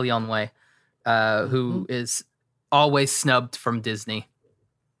 Miss Elionwe, who is always snubbed from Disney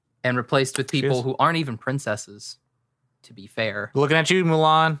and replaced with people is. who aren't even princesses, to be fair. Looking at you,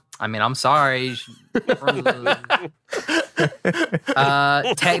 Mulan. I mean, I'm sorry.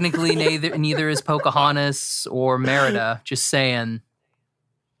 Technically, neither is Pocahontas or Merida. Just saying.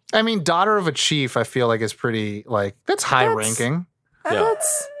 I mean, Daughter of a Chief, I feel like is pretty, like, that's high ranking.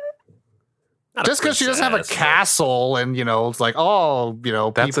 That's Just because she doesn't have a castle and, it's like, That's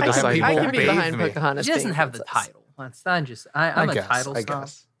people, a deciding I people can be bathe behind me. Pocahontas. She doesn't being have the princess. title. That's not just. I'm a title I snob.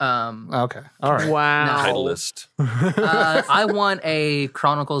 guess. Okay. All right. Wow. Titleist. I want a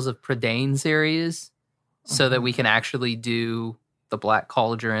Chronicles of Prydain series so that we can actually do the Black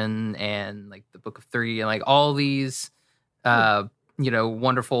Cauldron and like the Book of Three and like all these,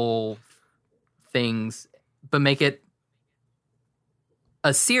 wonderful things, but make it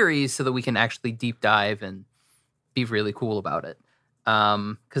a series so that we can actually deep dive and be really cool about it.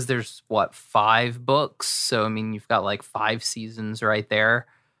 Because there's 5 books, so I mean you've got like 5 seasons right there.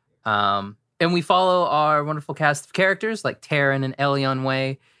 And we follow our wonderful cast of characters like Taryn and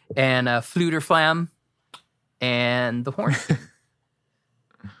Elionwe and Flutterflam and the Horn King.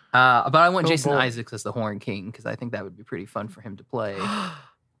 But I want Jason Isaacs as the Horn King because I think that would be pretty fun for him to play.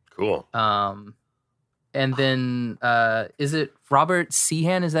 Cool. And then is it Robert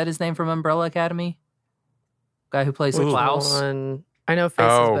Seahan? Is that his name from Umbrella Academy? Guy who plays Klaus. I know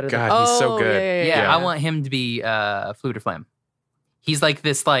faces Oh, better God, than he's so good. Yeah, I want him to be Flutterflam. He's like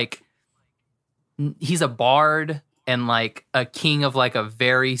this, like, he's a bard and like a king of like a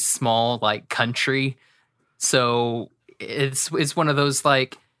very small like country. So it's one of those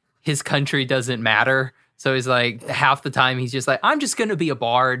like his country doesn't matter. So he's like half the time he's just like, I'm just gonna be a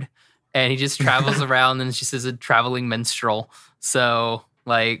bard, and he just travels around and just is a traveling minstrel. So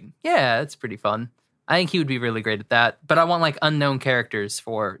like, yeah, it's pretty fun. I think he would be really great at that. But I want like unknown characters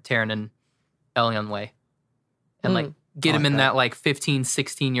for Taryn and Elionwe. And like get him in that like 15,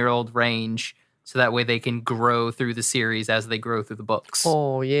 16-year-old range so that way they can grow through the series as they grow through the books.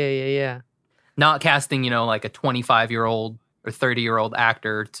 Oh, yeah. Not casting, like a 25-year-old or 30-year-old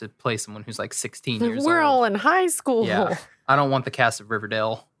actor to play someone who's like 16 years old. We're all in high school. Yeah. I don't want the cast of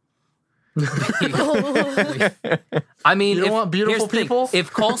Riverdale. I mean, You don't want beautiful here's the thing. people?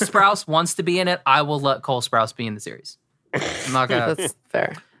 If Cole Sprouse wants to be in it, I will let Cole Sprouse be in the series. I'm not gonna. That's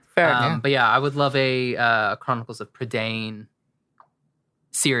fair. Fair. But yeah, I would love a Chronicles of Prydain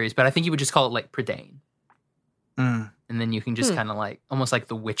series, but I think you would just call it like Prydain, and then you can just kind of like almost like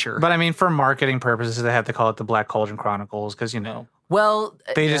The Witcher. But I mean, for marketing purposes, they have to call it the Black Cauldron Chronicles because, well,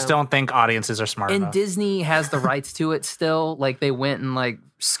 they just don't think audiences are smart and enough. Disney has the rights to it still. Like they went and like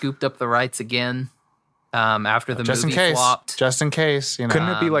scooped up the rights again after the just movie in case, flopped. Just in case, Couldn't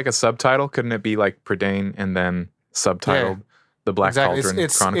it be like a subtitle? Couldn't it be like Prydain and then subtitled The Black Cauldron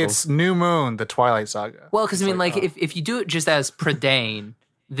Chronicles? It's New Moon, the Twilight Saga. Well, because I mean, like if you do it just as Prydain,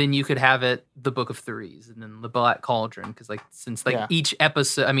 then you could have it the Book of Threes and then the Black Cauldron, because since each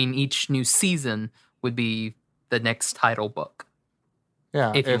episode, each new season would be the next title book.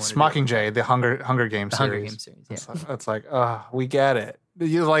 Yeah, it's Mockingjay, the Hunger Games series. Hunger Games series. Yeah, it's like, we get it.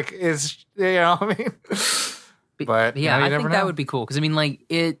 You like it's what I mean. But yeah, you I never think know. that would be cool because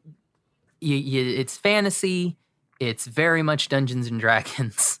it's fantasy. It's very much Dungeons and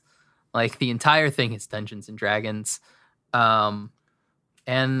Dragons. Like the entire thing is Dungeons and Dragons. And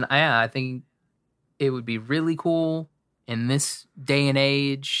I think it would be really cool in this day and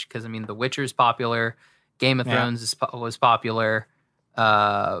age because The Witcher's popular, Game of Thrones was popular.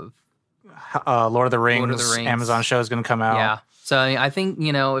 Lord of the Rings, Amazon show is going to come out. Yeah, so I think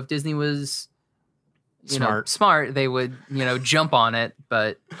if Disney was smart, they would jump on it.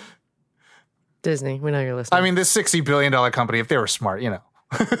 But Disney, we know you're listening. This $60 billion company, if they were smart,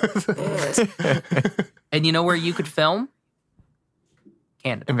 And you know where you could film?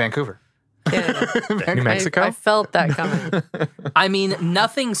 Canada. In Vancouver. Canada. New Mexico? I felt that coming.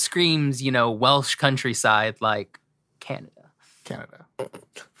 Nothing screams, Welsh countryside like Canada.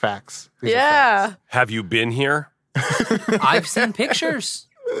 Facts. These are facts. Have you been here? I've seen pictures.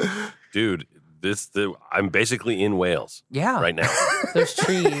 Dude, I'm basically in Wales. Yeah. Right now. There's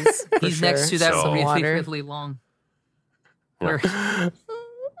trees. He's next to that So- ridiculously long. Yeah.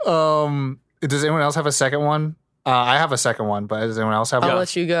 Does anyone else have a second one? I have a second one, but does anyone else have I'll one?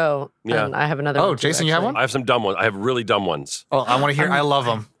 let you go. Yeah. And I have another Oh, one too, Jason, you have actually. one? I have some dumb ones. I have really dumb ones. Oh, I want to hear. I love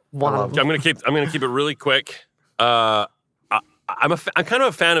them. One of them. I'm gonna keep it really quick. I'm kind of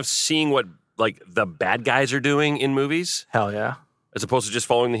a fan of seeing what the bad guys are doing in movies Hell yeah. as opposed to just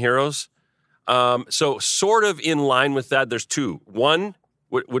following the heroes. So sort of in line with that, there's two. One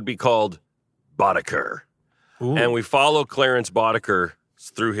would be called Boddicker, and we follow Clarence Boddicker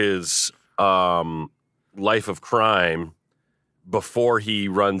through his life of crime before he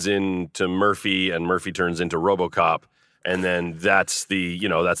runs into Murphy and Murphy turns into RoboCop. And then that's the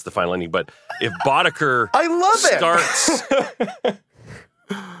final ending. But if Boddicker I love it.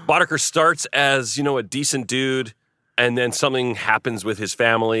 Boddicker starts as, a decent dude, and then something happens with his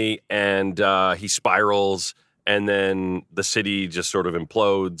family and he spirals, and then the city just sort of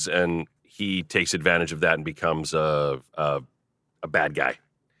implodes and he takes advantage of that and becomes a bad guy.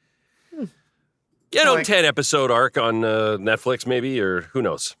 10-episode arc on Netflix maybe, or who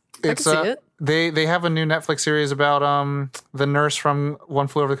knows. I can see it. They have a new Netflix series about the nurse from One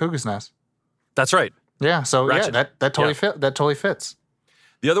Flew Over the Cuckoo's Nest. That's right. Yeah, so Ratchet. that totally fits.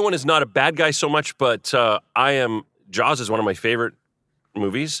 The other one is not a bad guy so much, but Jaws is one of my favorite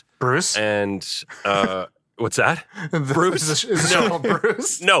movies. Bruce? And what's that? Bruce? Is the show called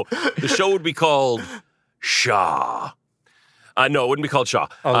Bruce? No, the show would be called Shaw. No, it wouldn't be called Shaw.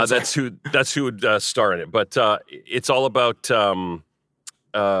 That's who would star in it. But it's all about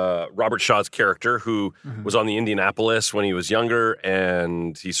Robert Shaw's character, who was on the Indianapolis when he was younger,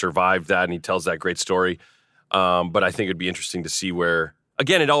 and he survived that, and he tells that great story. But I think it'd be interesting to see where,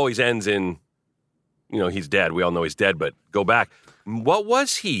 again, it always ends in, he's dead. We all know he's dead, but go back. What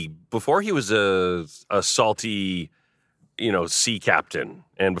was he before he was a salty, sea captain,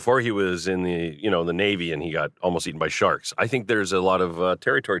 and before he was in the, the Navy and he got almost eaten by sharks? I think there's a lot of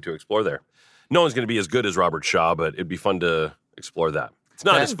territory to explore there. No one's going to be as good as Robert Shaw, but it'd be fun to explore that. It's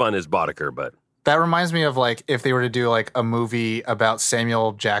not as fun as Boddicker, but that reminds me of if they were to do a movie about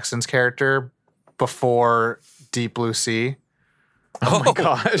Samuel Jackson's character before Deep Blue Sea. Oh my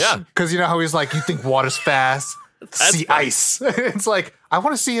gosh. Yeah. Because you know how he's like, you think water's fast, see fun. ice. It's like, I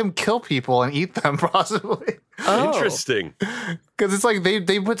want to see him kill people and eat them, possibly. Interesting. Because it's like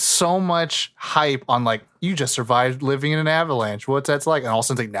they put so much hype on you just survived living in an avalanche. What's that's like? And all of a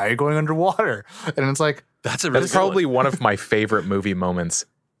sudden, it's now you're going underwater. And it's like, That's a really That's good probably one. one of my favorite movie moments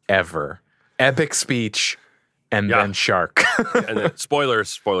ever. Epic speech and then shark. And then spoiler.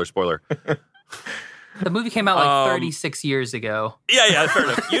 The movie came out 36 years ago. Yeah, fair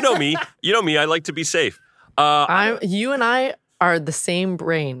enough. You know me. I like to be safe. You and I are the same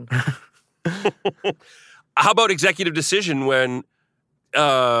brain. How about executive decision when,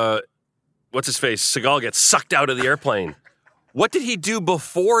 what's his face? Seagal gets sucked out of the airplane. What did he do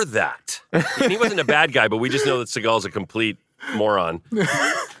before that? He wasn't a bad guy, but we just know that Seagal's a complete moron.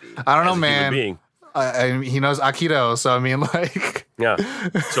 I don't know, as a human man. being. He knows Aikido, so I mean, Yeah.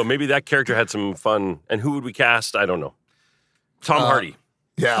 So maybe that character had some fun. And who would we cast? I don't know. Tom Hardy.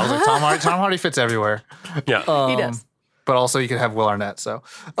 yeah, I was like, Tom Hardy fits everywhere. Yeah. He does. But also, you could have Will Arnett. So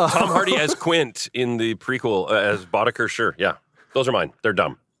Tom Hardy as Quint in the prequel as Boddicker. Sure. Yeah. Those are mine. They're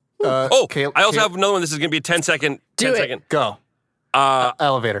dumb. I also have another one. This is going to be a 10-second. Do it. Go.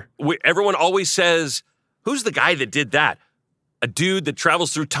 Elevator. Everyone always says, who's the guy that did that? a dude that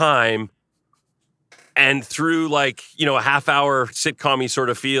travels through time and through like, a half-hour sitcom-y sort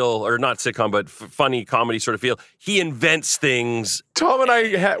of feel, or not sitcom, but funny comedy sort of feel, he invents things. Tom and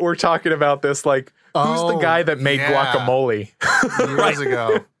I were talking about this, like, who's the guy that made guacamole? Years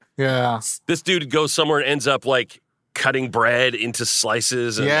ago. Yeah. This dude goes somewhere and ends up like cutting bread into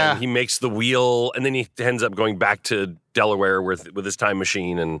slices, and he makes the wheel, and then he ends up going back to Delaware with his time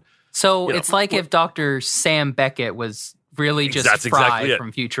machine. And So it's like if Dr. Sam Beckett was really just That's Fry exactly it.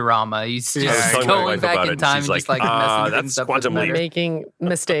 from Futurama. He's just I was telling my going wife back about in it, time and and she's just like messing that's things up. quantum with leap. matter. Making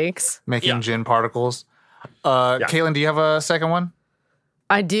mistakes. Making gin particles. Caitlin, do you have a second one?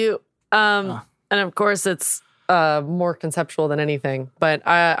 I do. And of course, it's more conceptual than anything. But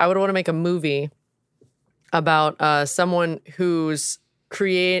I would want to make a movie about someone whose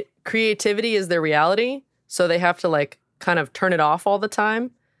creativity is their reality. So they have to like kind of turn it off all the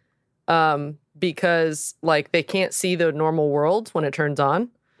time because like they can't see the normal world when it turns on.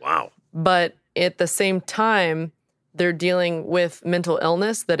 Wow. But at the same time, they're dealing with mental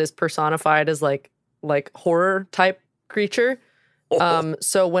illness that is personified as like horror type creature.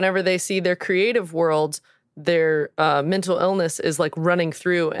 So whenever they see their creative world, their mental illness is like running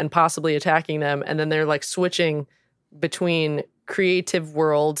through and possibly attacking them. And then they're like switching between creative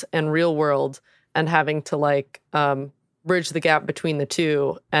world and real world and having to like bridge the gap between the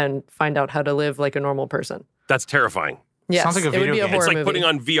two and find out how to live like a normal person. That's terrifying. Yes, Sounds like a it would video be a game. horror It's like movie. putting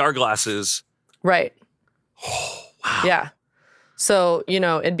on VR glasses. Right. Oh, wow. Yeah. So,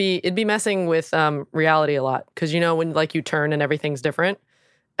 it'd be messing with reality a lot because, when like you turn and everything's different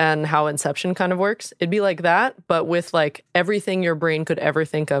and how Inception kind of works, it'd be like that, but with like everything your brain could ever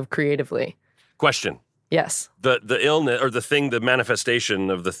think of creatively. Question. Yes. The illness or the thing, the manifestation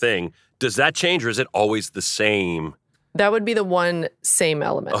of the thing, does that change or is it always the same? That would be the one same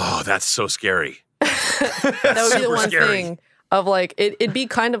element. Oh, that's so scary. That would be the super one scary. thing of like, it'd be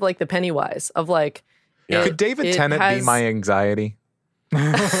kind of like the Pennywise of like, Yeah. Could David it Tennant be has- my anxiety?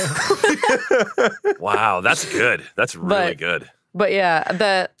 Wow, that's good. That's really But- good. But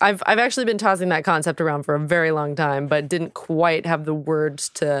yeah, I've actually been tossing that concept around for a very long time, but didn't quite have the words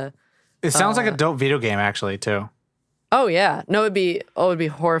to. It sounds like a dope video game, actually, too. Oh yeah, no, it'd be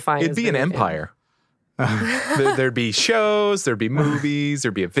horrifying. It'd as be a an video game. empire. There'd be shows, there'd be movies,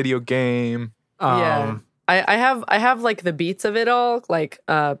 there'd be a video game. Yeah, I have like the beats of it all like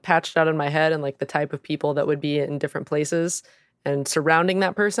patched out in my head and like the type of people that would be in different places and surrounding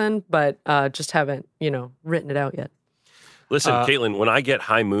that person, but just haven't written it out yet. Listen, Caitlin, when I get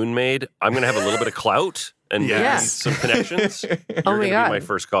High Moon made, I'm going to have a little bit of clout and maybe Yes. some connections. You're Oh my going to be God. my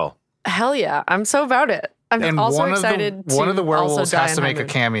first call. Hell yeah, I'm so about it. I'm And also one excited. of the, one of the also werewolves die has in to make a High Moon.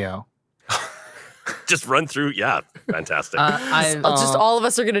 cameo. Just run through. Yeah, fantastic. Just all of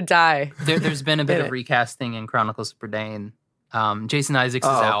us are gonna die. There's been a bit In of it. recasting in Chronicles of Berdane. Jason Isaacs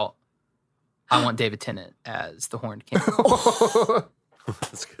is out. I want David Tennant as the Horned King.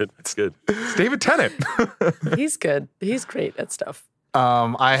 That's good. That's good. It's David Tennant. He's good. He's great at stuff. I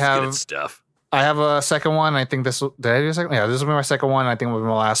Good at have stuff. a second one. I think did I do a second? Yeah, this will be my second one. I think it will be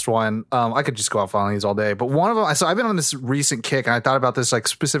my last one. I could just go off on these all day, but one of them. So I've been on this recent kick, and I thought about this like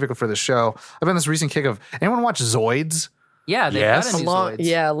specifically for the show. I've been on this recent kick of anyone watch Zoids? Yeah, they've Yes. got a new Zoids.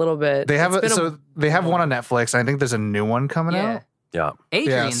 Yeah, a little bit. They have It's been they have one on Netflix. And I think there's a new one coming Yeah. out. Yeah.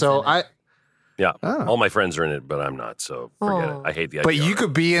 Adrian's So in it. Yeah. Oh. All my friends are in it, but I'm not. So forget it. Aw. I hate the idea. But you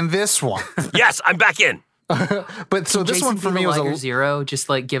could be in this one. Yes, I'm back in. But so this Jason one for be me the was Liger Zero. Just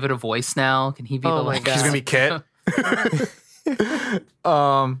like give it a voice now. Can he be Oh the my Liger God. She's gonna be Kit.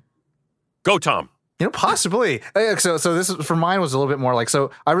 Go, Tom. Possibly. So this is, for mine was a little bit more like,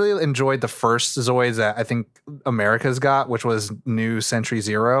 so I really enjoyed the first Zoids that I think America's got, which was New Century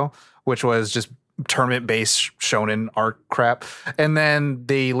Zero, which was just tournament based shonen arc crap. And then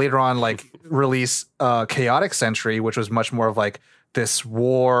they later on like release Chaotic Century, which was much more of like this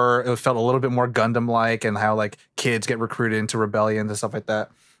war. It felt a little bit more Gundam like, and how like kids get recruited into rebellions and stuff like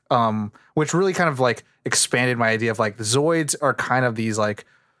that. Which really kind of like expanded my idea of like the Zoids are kind of these like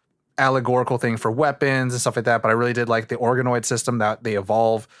allegorical thing for weapons and stuff like that. But I really did like the organoid system that they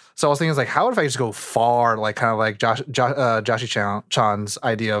evolve. So I was thinking like, how if I just go far, like kind of like Joshi Chan's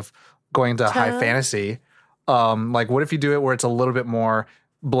idea of going to high fantasy? Like what if you do it where it's a little bit more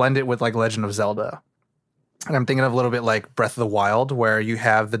blend it with like Legend of Zelda? And I'm thinking of a little bit like Breath of the Wild, where you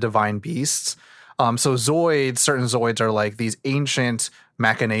have the divine beasts. So Zoids, certain Zoids are like these ancient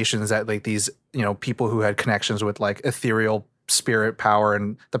machinations that like these, people who had connections with like ethereal spirit power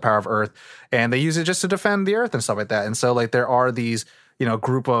and the power of earth. And they use it just to defend the earth and stuff like that. And so like there are these,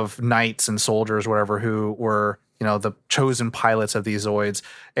 group of knights and soldiers, whatever, who were, the chosen pilots of these Zoids.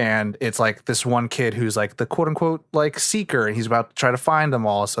 And it's like this one kid who's like the quote unquote like seeker, and he's about to try to find them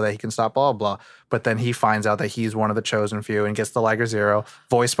all so that he can stop blah, blah. But then he finds out that he's one of the chosen few and gets the Liger Zero,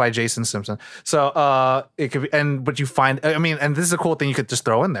 voiced by Jason Simpson. So it could be, but you find, and this is a cool thing you could just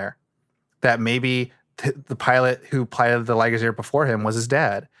throw in there, that maybe the pilot who piloted the Liger Zero before him was his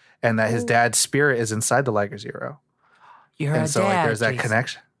dad, and that his dad's spirit is inside the Liger Zero. You're And a so dad, like there's that Jason.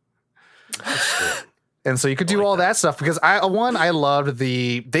 connection. And so you could do all that stuff, because I loved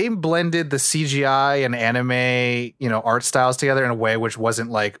they blended the CGI and anime, art styles together in a way which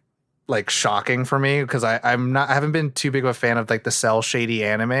wasn't like shocking for me, because I haven't been too big of a fan of like the cell shady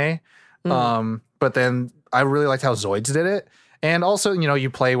anime. But then I really liked how Zoids did it. And also, you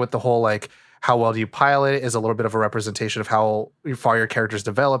play with the whole like how well do you pilot it is a little bit of a representation of how far your character's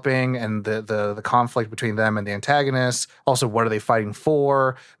developing, and the conflict between them and the antagonists. Also, what are they fighting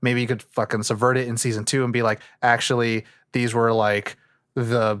for? Maybe you could fucking subvert it in season 2 and be like, actually, these were like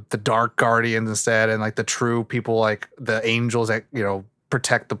the dark guardians instead, and like the true people, like the angels that,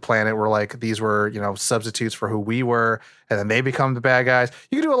 protect the planet, were like, these were, substitutes for who we were, and then they become the bad guys.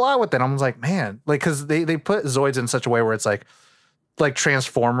 You can do a lot with it. I was like, man, like, because they put Zoids in such a way where it's like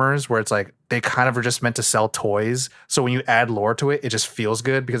Transformers, where it's like they kind of are just meant to sell toys. So when you add lore to it, it just feels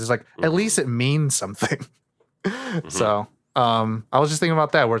good, because it's like, at least it means something. So I was just thinking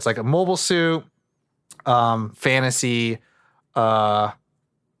about that, where it's like a mobile suit, fantasy,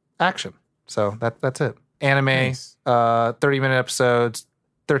 action. So that's it. Anime, Nice. 30-minute episodes,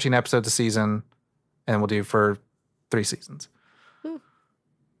 13 episodes a season, and we'll do for 3 seasons.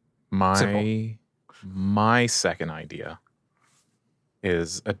 My second idea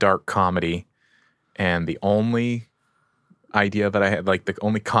is a dark comedy, and the only idea that I had, like the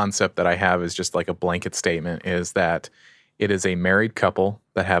only concept that I have is just like a blanket statement, is that it is a married couple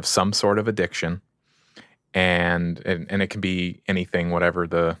that have some sort of addiction, and it can be anything, whatever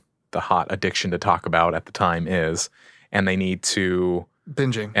the hot addiction to talk about at the time is, and they need to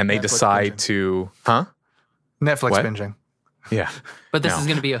Binging. and they Netflix decide binging. to Netflix What? binging. yeah But this No. is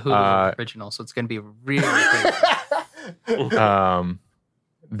going to be a Hulu original, so it's going to be really great.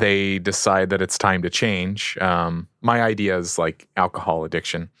 They decide that it's time to change. My idea is like alcohol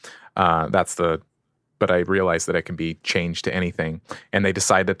addiction. But I realize that it can be changed to anything. And they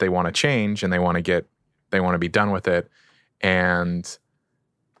decide that they want to change, and they want to be done with it. And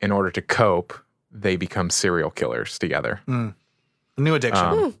in order to cope, they become serial killers together. New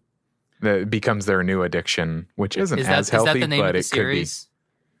addiction. That becomes their new addiction, which isn't Is as that healthy, the name but of the it could be. series?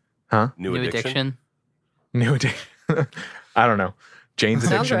 New addiction. New addiction. I don't know. Jane's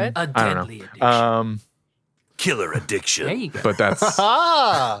Sounds addiction. right. A I don't know. deadly addiction. Killer addiction. There you go. But that's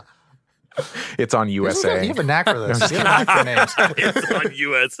it's on You USA. have a knack for this. You have a knack for names. It's on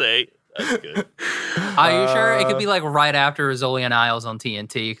USA. That's good. Are you sure it could be like right after Rizzoli and Isles on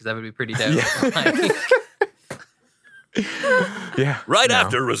TNT? Because that would be pretty dope. Like, Yeah. Right no.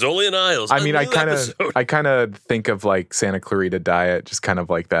 after Rizzoli and Isles. I mean, a I new kind episode. of think of like Santa Clarita Diet, just kind of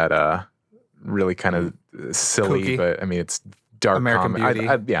like that, really kind of silly, Kooky. but I mean, it's dark. American Beauty.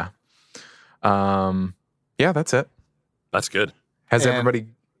 Yeah. Yeah, that's it. That's good. Has And- everybody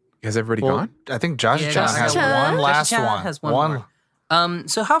Well, gone? I think Josh Yeah, John Josh has John. one last Josh John one. has one more.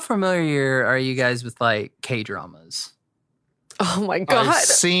 So how familiar are you guys with like K-dramas? Oh my god. I've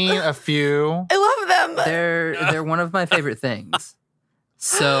seen a few. I love them. They're one of my favorite things.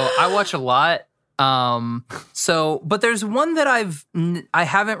 So I watch a lot. But there's one that I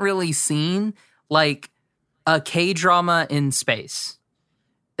haven't really seen, like a K-drama in space.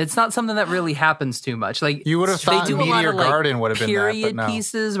 It's not something that really happens too much. Like You would have they thought do a lot Meteor of, like, Garden would have been that, but period no.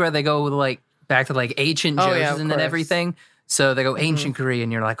 pieces where they go like back to like ancient Oh, yeah, Joseon of and course. everything. So they go ancient Korea,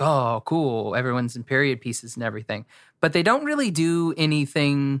 and you're like, oh, cool. Everyone's in period pieces and everything. But they don't really do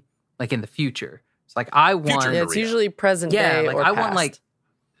anything like in the future. It's like I want, Future Yeah, it's Korea. usually present yeah, day like or I want past. like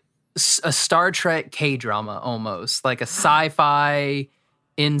a Star Trek K drama almost, like a sci-fi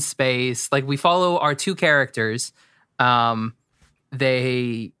in space. Like we follow our two characters.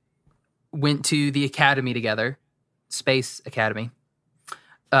 They went to the academy together, Space Academy,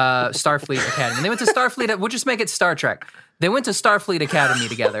 Starfleet Academy. They went to Starfleet. We'll just make it Star Trek. They went to Starfleet Academy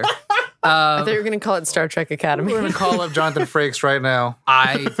together. I thought you were going to call it Star Trek Academy. We're gonna call up Jonathan Frakes right now.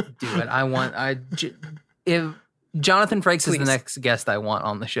 I do it. If Jonathan Frakes is the Please. next guest I want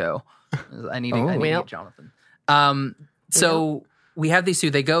on the show. I need to Well. get Jonathan. So we have these two.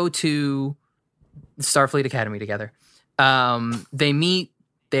 They go to Starfleet Academy together. They meet.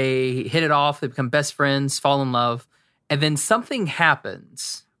 They hit it off. They become best friends. Fall in love, and then something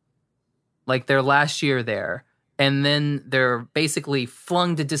happens. Like their last year there, and then they're basically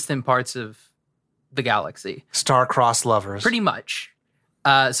flung to distant parts of the galaxy. Star-crossed lovers. Pretty much.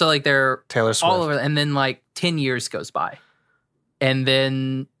 So like they're Taylor Swift. all over, and then like 10 years goes by, and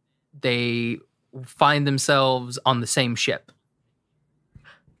then they find themselves on the same ship.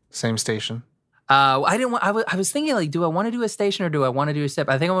 Same station. I was thinking like, do I want to do a station or do I want to do a ship?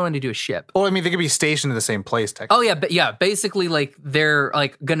 I think I want to do a ship. Well, I mean, they could be stationed in the same place, technically. Oh yeah, but yeah, basically like they're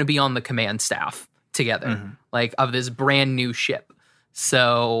like going to be on the command staff together, like of this brand new ship.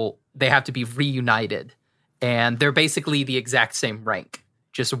 So they have to be reunited, and they're basically the exact same rank.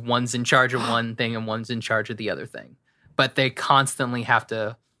 Just one's in charge of one thing and one's in charge of the other thing. But they constantly have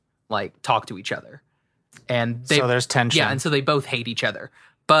to like talk to each other. And So there's tension. Yeah, and so they both hate each other.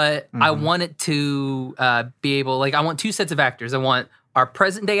 But I want it to be able, like, I want two sets of actors. I want our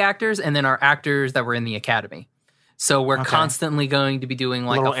present day actors and then our actors that were in the academy. So we're constantly going to be doing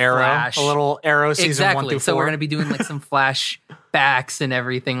like a flash. A little Arrow season 1 through 4. So we're going to be doing like some flashbacks and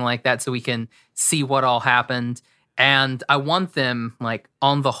everything like that so we can see what all happened. And I want them like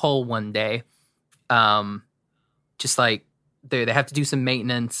on the whole one day, just like they have to do some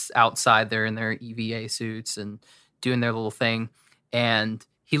maintenance outside. They're in their EVA suits and doing their little thing. And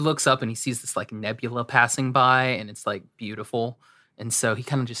he looks up and he sees this like nebula passing by, and it's like beautiful. And so he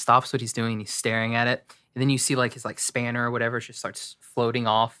kind of just stops what he's doing. And he's staring at it. And then you see like his like spanner or whatever just starts floating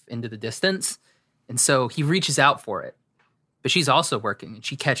off into the distance. And so he reaches out for it, but she's also working, and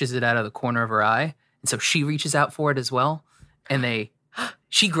she catches it out of the corner of her eye. And so she reaches out for it as well. And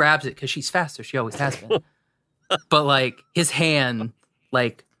she grabs it because she's faster. She always has been. But like his hand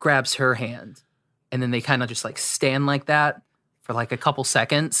like grabs her hand, and then they kind of just like stand like that for like a couple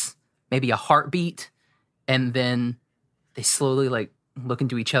seconds, maybe a heartbeat. And then they slowly like look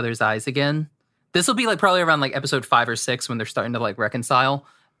into each other's eyes again. This will be like probably around like episode 5 or 6 when they're starting to like reconcile.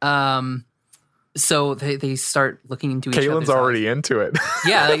 So they start looking into each other's eyes. Caitlin's already into it.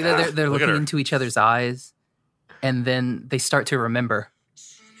 Yeah, like they're Look at looking her. into each other's eyes, and then they start to remember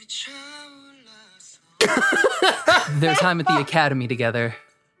their time at the academy together,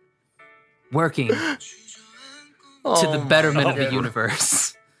 working to the betterment of the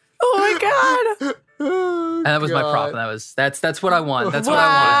universe. Oh my god! And that was my prop. And that's what I want. That's what I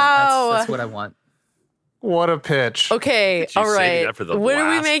Wow. want. That's what I want. What a pitch. Okay, Did you all save right. that for the When are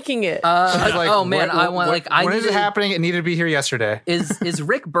we last? making it? Like, oh man, what- I want what- like I when is it needed- happening? It needed to be here yesterday. Is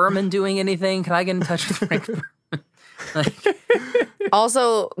Rick Berman doing anything? Can I get in touch with Rick Berman? Like,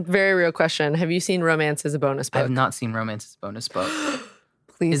 Also, very real question: have you seen Romance as a Bonus I Book? have not seen Romance's bonus book.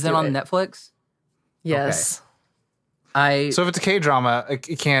 Please Is it do on Netflix? Yes. So if it's a K-drama,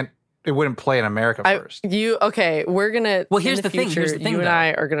 it wouldn't play in America first. We're gonna. Well, in here's the thing, future, here's the thing, You and though.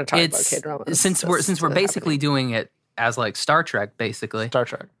 I are gonna talk about K dramas since we're basically doing it as like Star Trek, basically. Star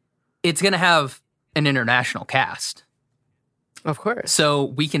Trek. It's gonna have an international cast. of course. So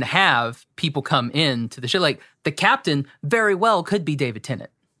we can have people come in to the show. Like the captain very well could be David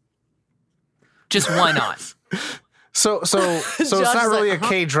Tennant. Just why not? So it's Josh not is really like, a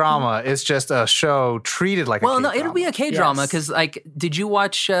K-drama. It's just a show treated like a Well, no, K-drama. it'll be a K-drama Yes. because, like, did you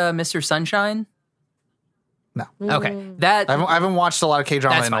watch Mr. Sunshine? No. Okay, that I haven't watched a lot of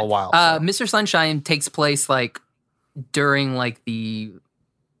K-drama that's in a fine. while. so. Mr. Sunshine takes place like during like the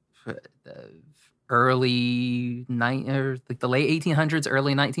early like the late 1800s,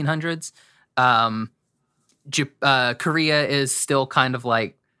 early 1900s. Korea is still kind of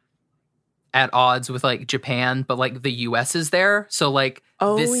like at odds with like Japan, but like the U.S. is there. So like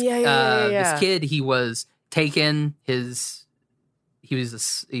this kid, he was taken. He was a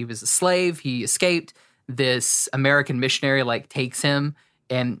slave. He escaped. This American missionary like takes him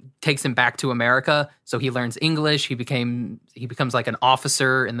back to America. So he learns English. He becomes like an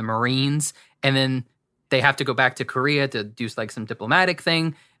officer in the Marines, and then they have to go back to Korea to do like some diplomatic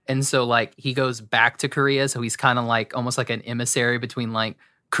thing. And so like he goes back to Korea. So he's kind of like almost like an emissary between like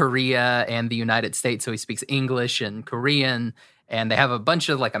Korea and the United States. So he speaks English and Korean, and they have a bunch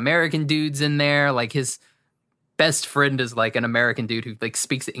of like American dudes in there. Like his best friend is like an American dude who like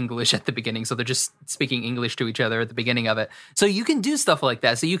speaks English at the beginning. So they're just speaking English to each other at the beginning of it. So you can do stuff like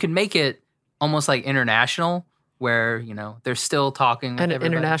that. So you can make it almost like international where, you know, they're still talking with An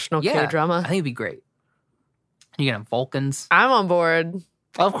everybody. international Yeah, K-drama? I think it'd be great. You can have Vulcans. I'm on board.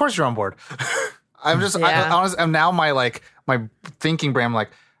 Of course you're on board. I'm just, Yeah. I'm now my thinking brain, I'm like,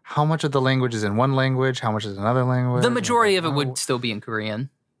 how much of the language is in one language? How much is in another language? The majority of it would still be in Korean.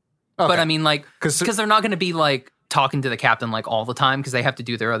 Okay. But I mean, like, 'Cause- because they're not going to be like talking to the captain like all the time because they have to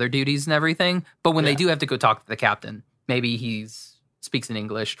do their other duties and everything. But when they do have to go talk to the captain, maybe he speaks in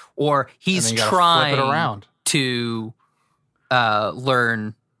English or he's And then you gotta trying flip it around. to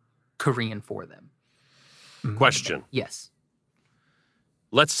learn Korean for them. Question. Yes.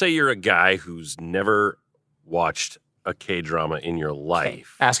 let's say you're a guy who's never watched a K-drama in your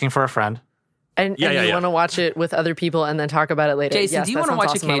life. Asking for a friend. And you want to watch it with other people and then talk about it later. Jason, Yes, do you that want to sounds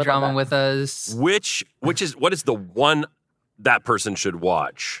watch awesome. I a would love K-drama that. with us? What is the one that person should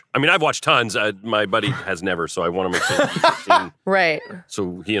watch? I mean, I've watched tons. My buddy has never, so I want to make sure he's seen, Right.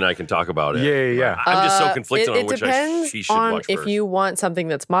 so he and I can talk about it. Yeah. I'm just so conflicted It on which depends he should on watch if first. you want something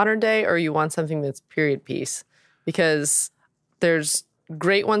that's modern day or you want something that's period piece, because there's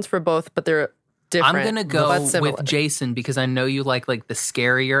great ones for both, but they're different. I'm gonna but go similar. with Jason because I know you like the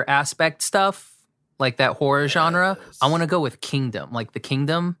scarier aspect stuff, like that horror genre. I want to go with Kingdom, like The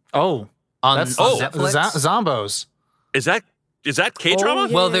Kingdom Oh, on that's Netflix. Zombos. Is that K-drama? Oh,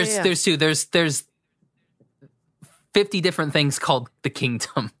 yeah. Well, there's two. There's 50 different things called The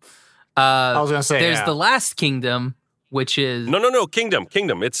Kingdom. I was gonna say there's The Last Kingdom, which is No, Kingdom.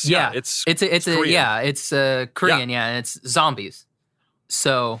 It's it's Korean. Korean, and it's zombies.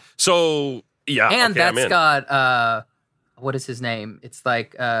 So yeah, and okay, I'm that's in. got what is his name? It's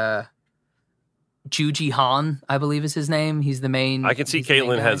like Ju Ji Han, I believe is his name. He's the main. I can see he's the main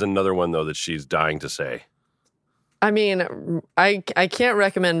Caitlin guy. has another one though that she's dying to say. I mean, I can't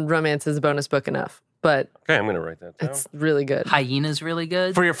recommend Romance as a bonus book enough, but Okay, I'm going to write that down. it's really good. Hyena's really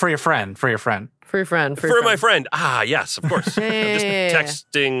good. for your friend. For your friend. For your For my friend. Ah, yes, of course. I'm just Yeah.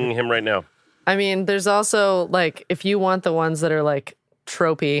 texting him right now. I mean, there's also like, if you want the ones that are like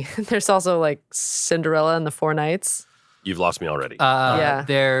tropey, there's also like Cinderella and the Four Knights. You've lost me already. Yeah.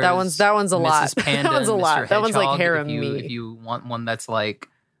 There's That one's a lot. Mrs. Panda That one's a and lot. Mr. That one's like Hedgehog, harem if you, me. if you want one that's like,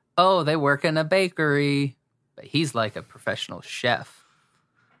 oh, they work in a bakery, but he's like a professional chef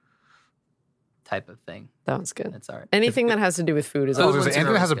type of thing. That one's good. That's all right. Anything that has to do with food is I was always gonna say, ones are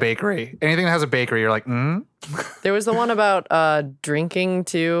anything that has a always good. bakery. Anything that has a bakery, you're like, There was the one about drinking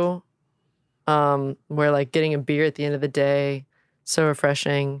too, where like getting a beer at the end of the day, so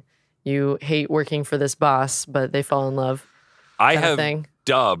refreshing. You hate working for this boss, but they fall in love. I kind of have thing.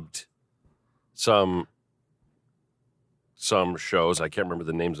 dubbed some shows. I can't remember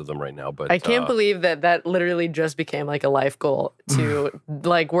the names of them right now, but I can't believe that literally just became like a life goal to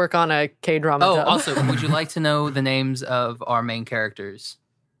like work on a K-drama. Oh, dub. also, would you like to know the names of our main characters?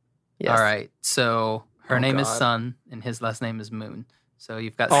 Yes. All right. So her Oh, name is God. Sun, and his last name is Moon. So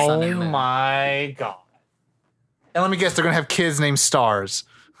you've got Sun and oh Moon. my god. And let me guess, they're gonna have kids named Stars.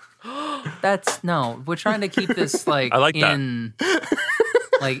 That's no. We're trying to keep this like I like that.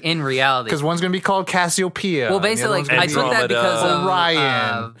 in reality. Because one's gonna be called Cassiopeia. Well, and the basically, other like one's gonna I be- took that because of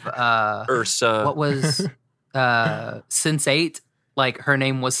Orion. Ursa. what was Sense8? Like her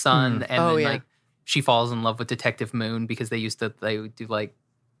name was Sun, and Oh, then yeah. like she falls in love with Detective Moon because they would do like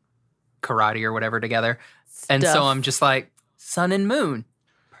karate or whatever together. And so Stuff. I'm just like Sun and Moon,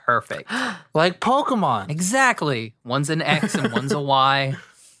 perfect, like Pokemon. exactly. One's an X and one's a Y.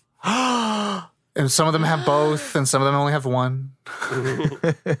 And some of them have both, and some of them only have one.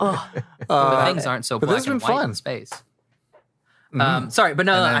 But things aren't so but black this has and been white fun. in space. Sorry, but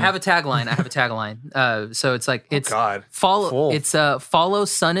no, And then- I have a tagline. So it's like it's God. follow. Full. It's follow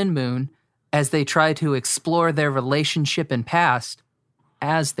Sun and Moon as they try to explore their relationship and past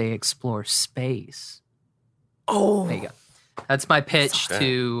as they explore space. Oh, There you go. That's my pitch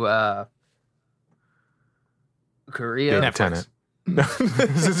to Korea. David Tennant.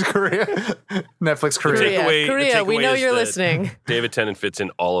 This is Korea. Netflix Korea. Takeaway- the Korea, we takeaway know is you're that- listening. David Tennant fits in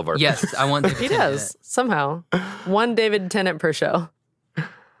all of our. Yes, I want. He does somehow. One David Tennant per show.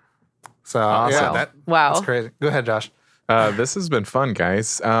 So Awesome. yeah, Wow. that's crazy. Go ahead, Josh. This has been fun,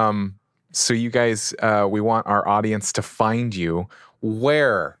 guys. So you guys, we want our audience to find you.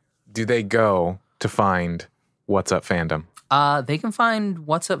 Where do they go to find What's Up Fandom? They can find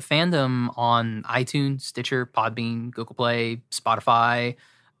What's Up Fandom on iTunes, Stitcher, Podbean, Google Play, Spotify,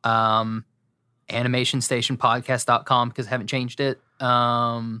 animationstationpodcast.com because I haven't changed it.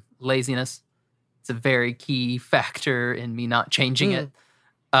 Laziness. It's a very key factor in me not changing it.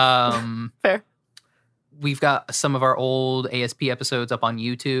 Fair. We've got some of our old ASP episodes up on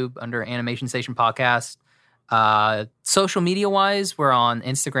YouTube under Animation Station Podcast. Social media wise, we're on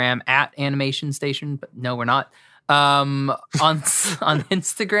Instagram at Animation Station, but no, we're not. On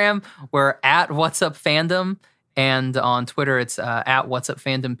Instagram, we're at What's Up Fandom, and on Twitter, it's at What's Up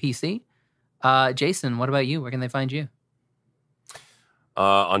Fandom PC. Jason, what about you? Where can they find you?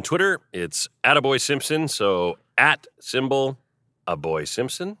 On Twitter, it's @AboySimpson. So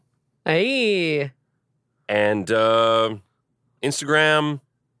 @AboySimpson. Hey. And Instagram,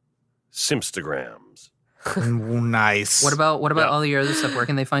 Simpstagrams. Nice. What about Yeah. all your other stuff? Where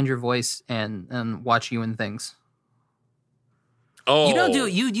can they find your voice and watch you and things? Oh, You don't do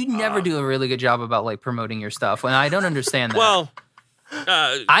you never do a really good job about like promoting your stuff, and I don't understand that. Well,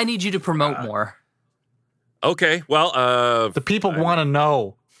 I need you to promote more. Okay, well, The people want to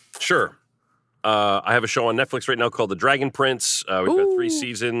know. sure. I have a show on Netflix right now called The Dragon Prince. We've got 3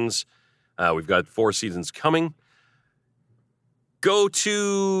 seasons. We've got 4 seasons coming. Go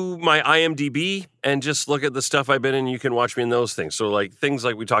to my IMDb and just look at the stuff I've been in. You can watch me in those things. So, like things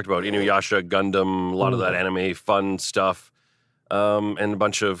like we talked about, Inuyasha, Gundam, a lot of that anime fun stuff, and a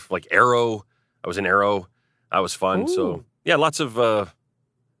bunch of like Arrow. I was in Arrow. That was fun. So, yeah, lots of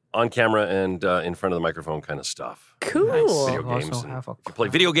on camera and in front of the microphone kind of stuff. Cool. Video Also games. And have a if you play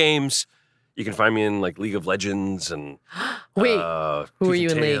video games. You can find me in like League of Legends and Wait, who were Tooth you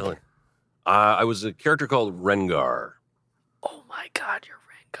and in Tail. League? I was a character called Rengar. Oh my God, you're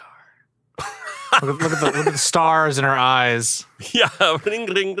Look at the stars in her eyes. Yeah, ring,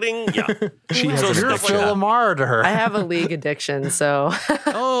 ring, ring. Yeah. She has So an You're stuff like Phil that. Lamar to her. I have a League addiction, so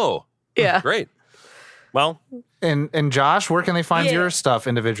Oh, yeah. great. Well, And Josh, where can they find Yeah. your stuff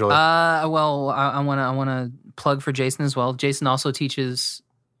individually? Well, I wanna plug for Jason as well. Jason also teaches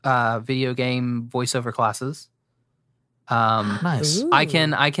video game voiceover classes. Nice. I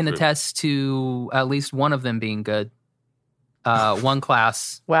can attest to at least one of them being good. One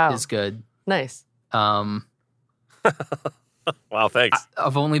class Wow. is good. Nice. wow, thanks.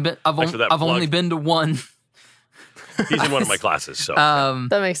 I've only been Thanks for that I've only plug. been to one. He's in one of my classes, so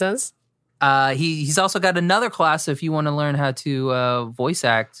That makes sense. He's also got another class if you want to learn how to voice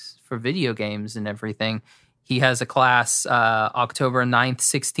act for video games and everything. He has a class October 9th,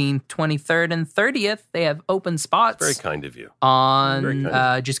 16th, 23rd, and 30th. They have open spots. very kind of you. Very On kind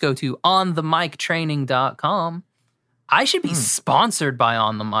of just go to onthemictraining.com. I should be sponsored by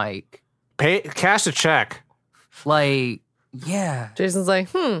On the Mic. Cash a check. Like, yeah. Jason's like,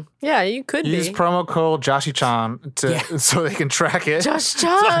 yeah, you could Use be. promo code JoshyChan so they can track it. Josh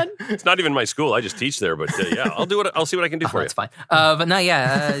John. It's not even my school. I just teach there, but yeah, I'll see what I can do for you. That's fine. But no,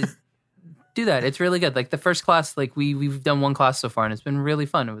 yeah. Do that. It's really good. Like the first class, like we've done one class so far, and it's been really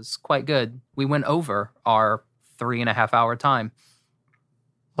fun. It was quite good. We went over our 3.5 hour time.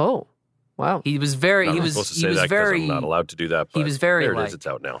 Oh, wow. He was very. I'm He not was. supposed to He say was that because very. I'm not allowed to do that. But he was very, there it is. like- It's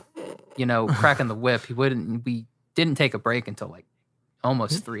out now. Cracking the whip. He wouldn't. We didn't take a break until like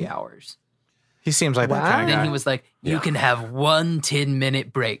almost 3 hours. He seems like that Wow. kind And of then guy. he was like, "You Yeah. can have 1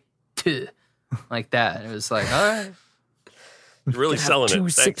 10-minute break." Like that. And it was like, all right. You're really selling it. Two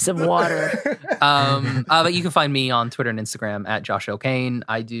Thanks. sips of water. But you can find me on Twitter and Instagram at Josh O'Kane.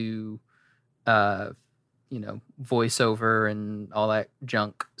 I do, voiceover and all that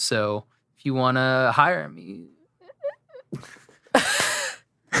junk. So if you want to hire me,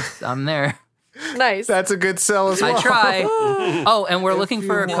 I'm there. Nice. That's a good sell as well. I try. Oh, and we're looking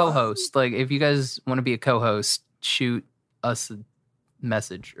for a you co-host. Like, if you guys want to be a co-host, shoot us a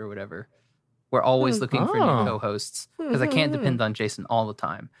message or whatever. We're always looking for Oh. new co-hosts because I can't depend on Jason all the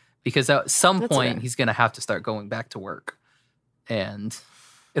time. Because at some That's point, fair. he's going to have to start going back to work. And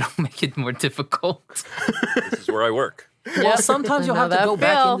it'll make it more difficult. This is where I work. Well, sometimes you'll I know have to that go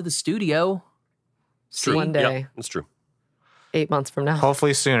back feel. into the studio. See? One day. Yep, it's true. 8 months from now.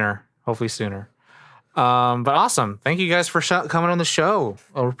 Hopefully sooner. But awesome. Thank you guys for coming on the show.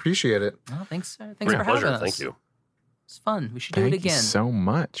 I appreciate it. Well, thanks My for having pleasure. us. Thank you. It's fun. We should do Thank it again. you so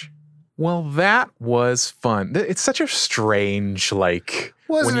much. Well, that was fun. It's such a strange, like,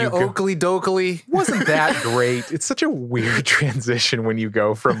 Wasn't when it you go- Oakley Dokley? wasn't that great? It's such a weird transition when you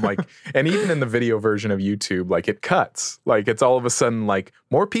go from like, and even in the video version of YouTube, like it cuts, like it's all of a sudden like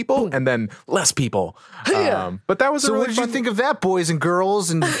more people and then less people. But that was a So really what did you fun- think of that, boys and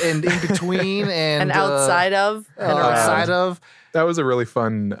girls, and in between, and And outside of. And around. outside of? That was a really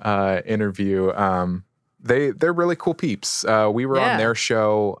fun interview. They're really cool peeps. We were Yeah. on their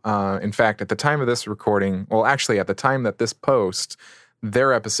show. In fact, at the time of this recording, well, actually, at the time that this post,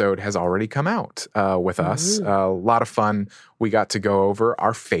 their episode has already come out with us. A lot of fun. We got to go over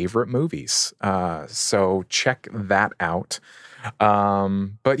our favorite movies. So check that out.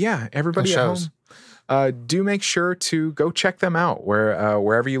 But yeah, everybody Good at shows. home, do make sure to go check them out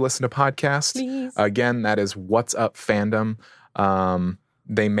wherever you listen to podcasts. Please. Again, that is What's Up Fandom.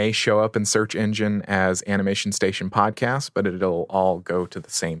 They may show up in search engine as Animation Station Podcast, but it'll all go to the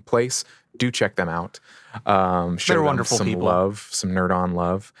same place. Do check them out. Show They're them wonderful some people. love, some Nerd On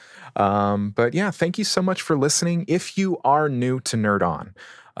love. But yeah, thank you so much for listening. If you are new to Nerd On,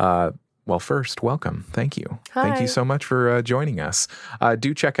 well, first, welcome. Thank you. Thank Hi. you so much for joining us.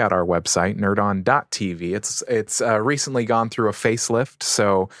 Do check out our website, nerdon.tv. It's recently gone through a facelift,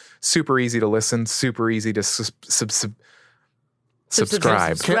 so super easy to listen, super easy to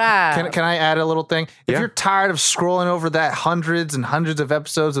subscribe. Can I add a little thing? If Yeah. you're tired of scrolling over that hundreds and hundreds of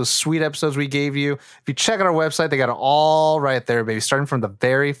episodes, those sweet episodes we gave you, if you check out our website, they got it all right there, baby, starting from the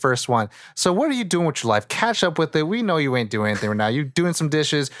very first one. So what are you doing with your life? Catch up with it. We know you ain't doing anything right now. You doing some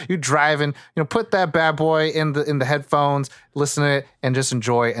dishes, you driving, put that bad boy in the headphones, listen to it, and just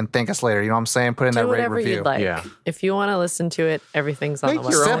enjoy and thank us later. You know what I'm saying? Put in Do that rate whatever review. you'd like. Yeah. If you want to listen to it, everything's on Make the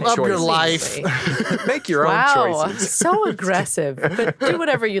your website. own Step up your choices. life. Make your own Wow, choices. so aggressive. But do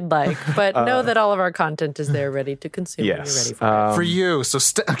whatever you'd like. But know that all of our content is there ready to consume when you're Yes. ready for For you. So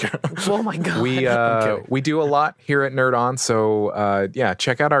it. Oh my God. We do a lot here at Nerd On, so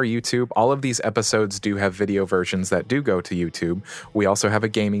check out our YouTube. All of these episodes do have video versions that do go to YouTube. We also have a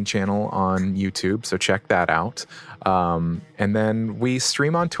gaming channel on YouTube, so check that out. And then we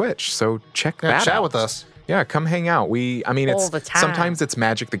stream on Twitch, so check that out. chat with us. Yeah, come hang out. All it's the time. sometimes it's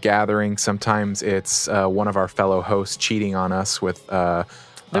Magic the Gathering, sometimes it's one of our fellow hosts cheating on us with They're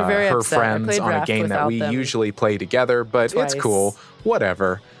very her upset. I friends played on a Raft game that without we them usually play together, but it's twice. cool.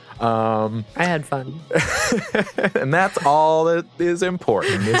 Whatever. I had fun. And that's all that is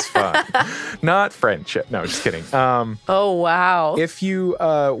important is fun, not friendship. No, just kidding. Oh, wow. If you,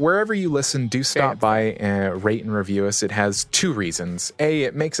 wherever you listen, do stop by and rate and review us. It has two reasons. A,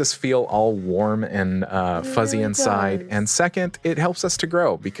 it makes us feel all warm and fuzzy really inside. does. And second, it helps us to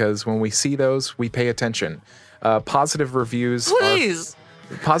grow because when we see those, we pay attention. Positive reviews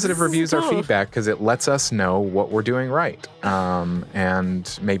are feedback because it lets us know what we're doing right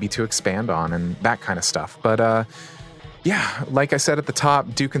and maybe to expand on and that kind of stuff. But like I said at the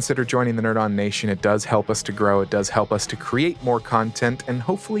top, do consider joining the Nerd On Nation. It does help us to grow. It does help us to create more content and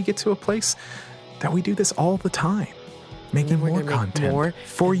hopefully get to a place that we do this all the time, making we're more gonna make content more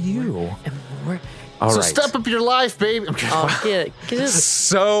for you. And more. All So right. step up your life, baby. Oh, get just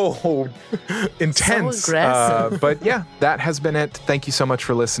So intense. aggressive. But yeah, that has been it. Thank you so much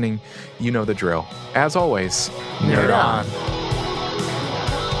for listening. You know the drill. As always, Nerd on.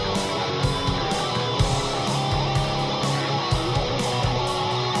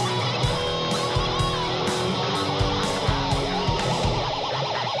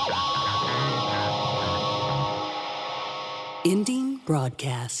 Ending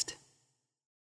broadcast.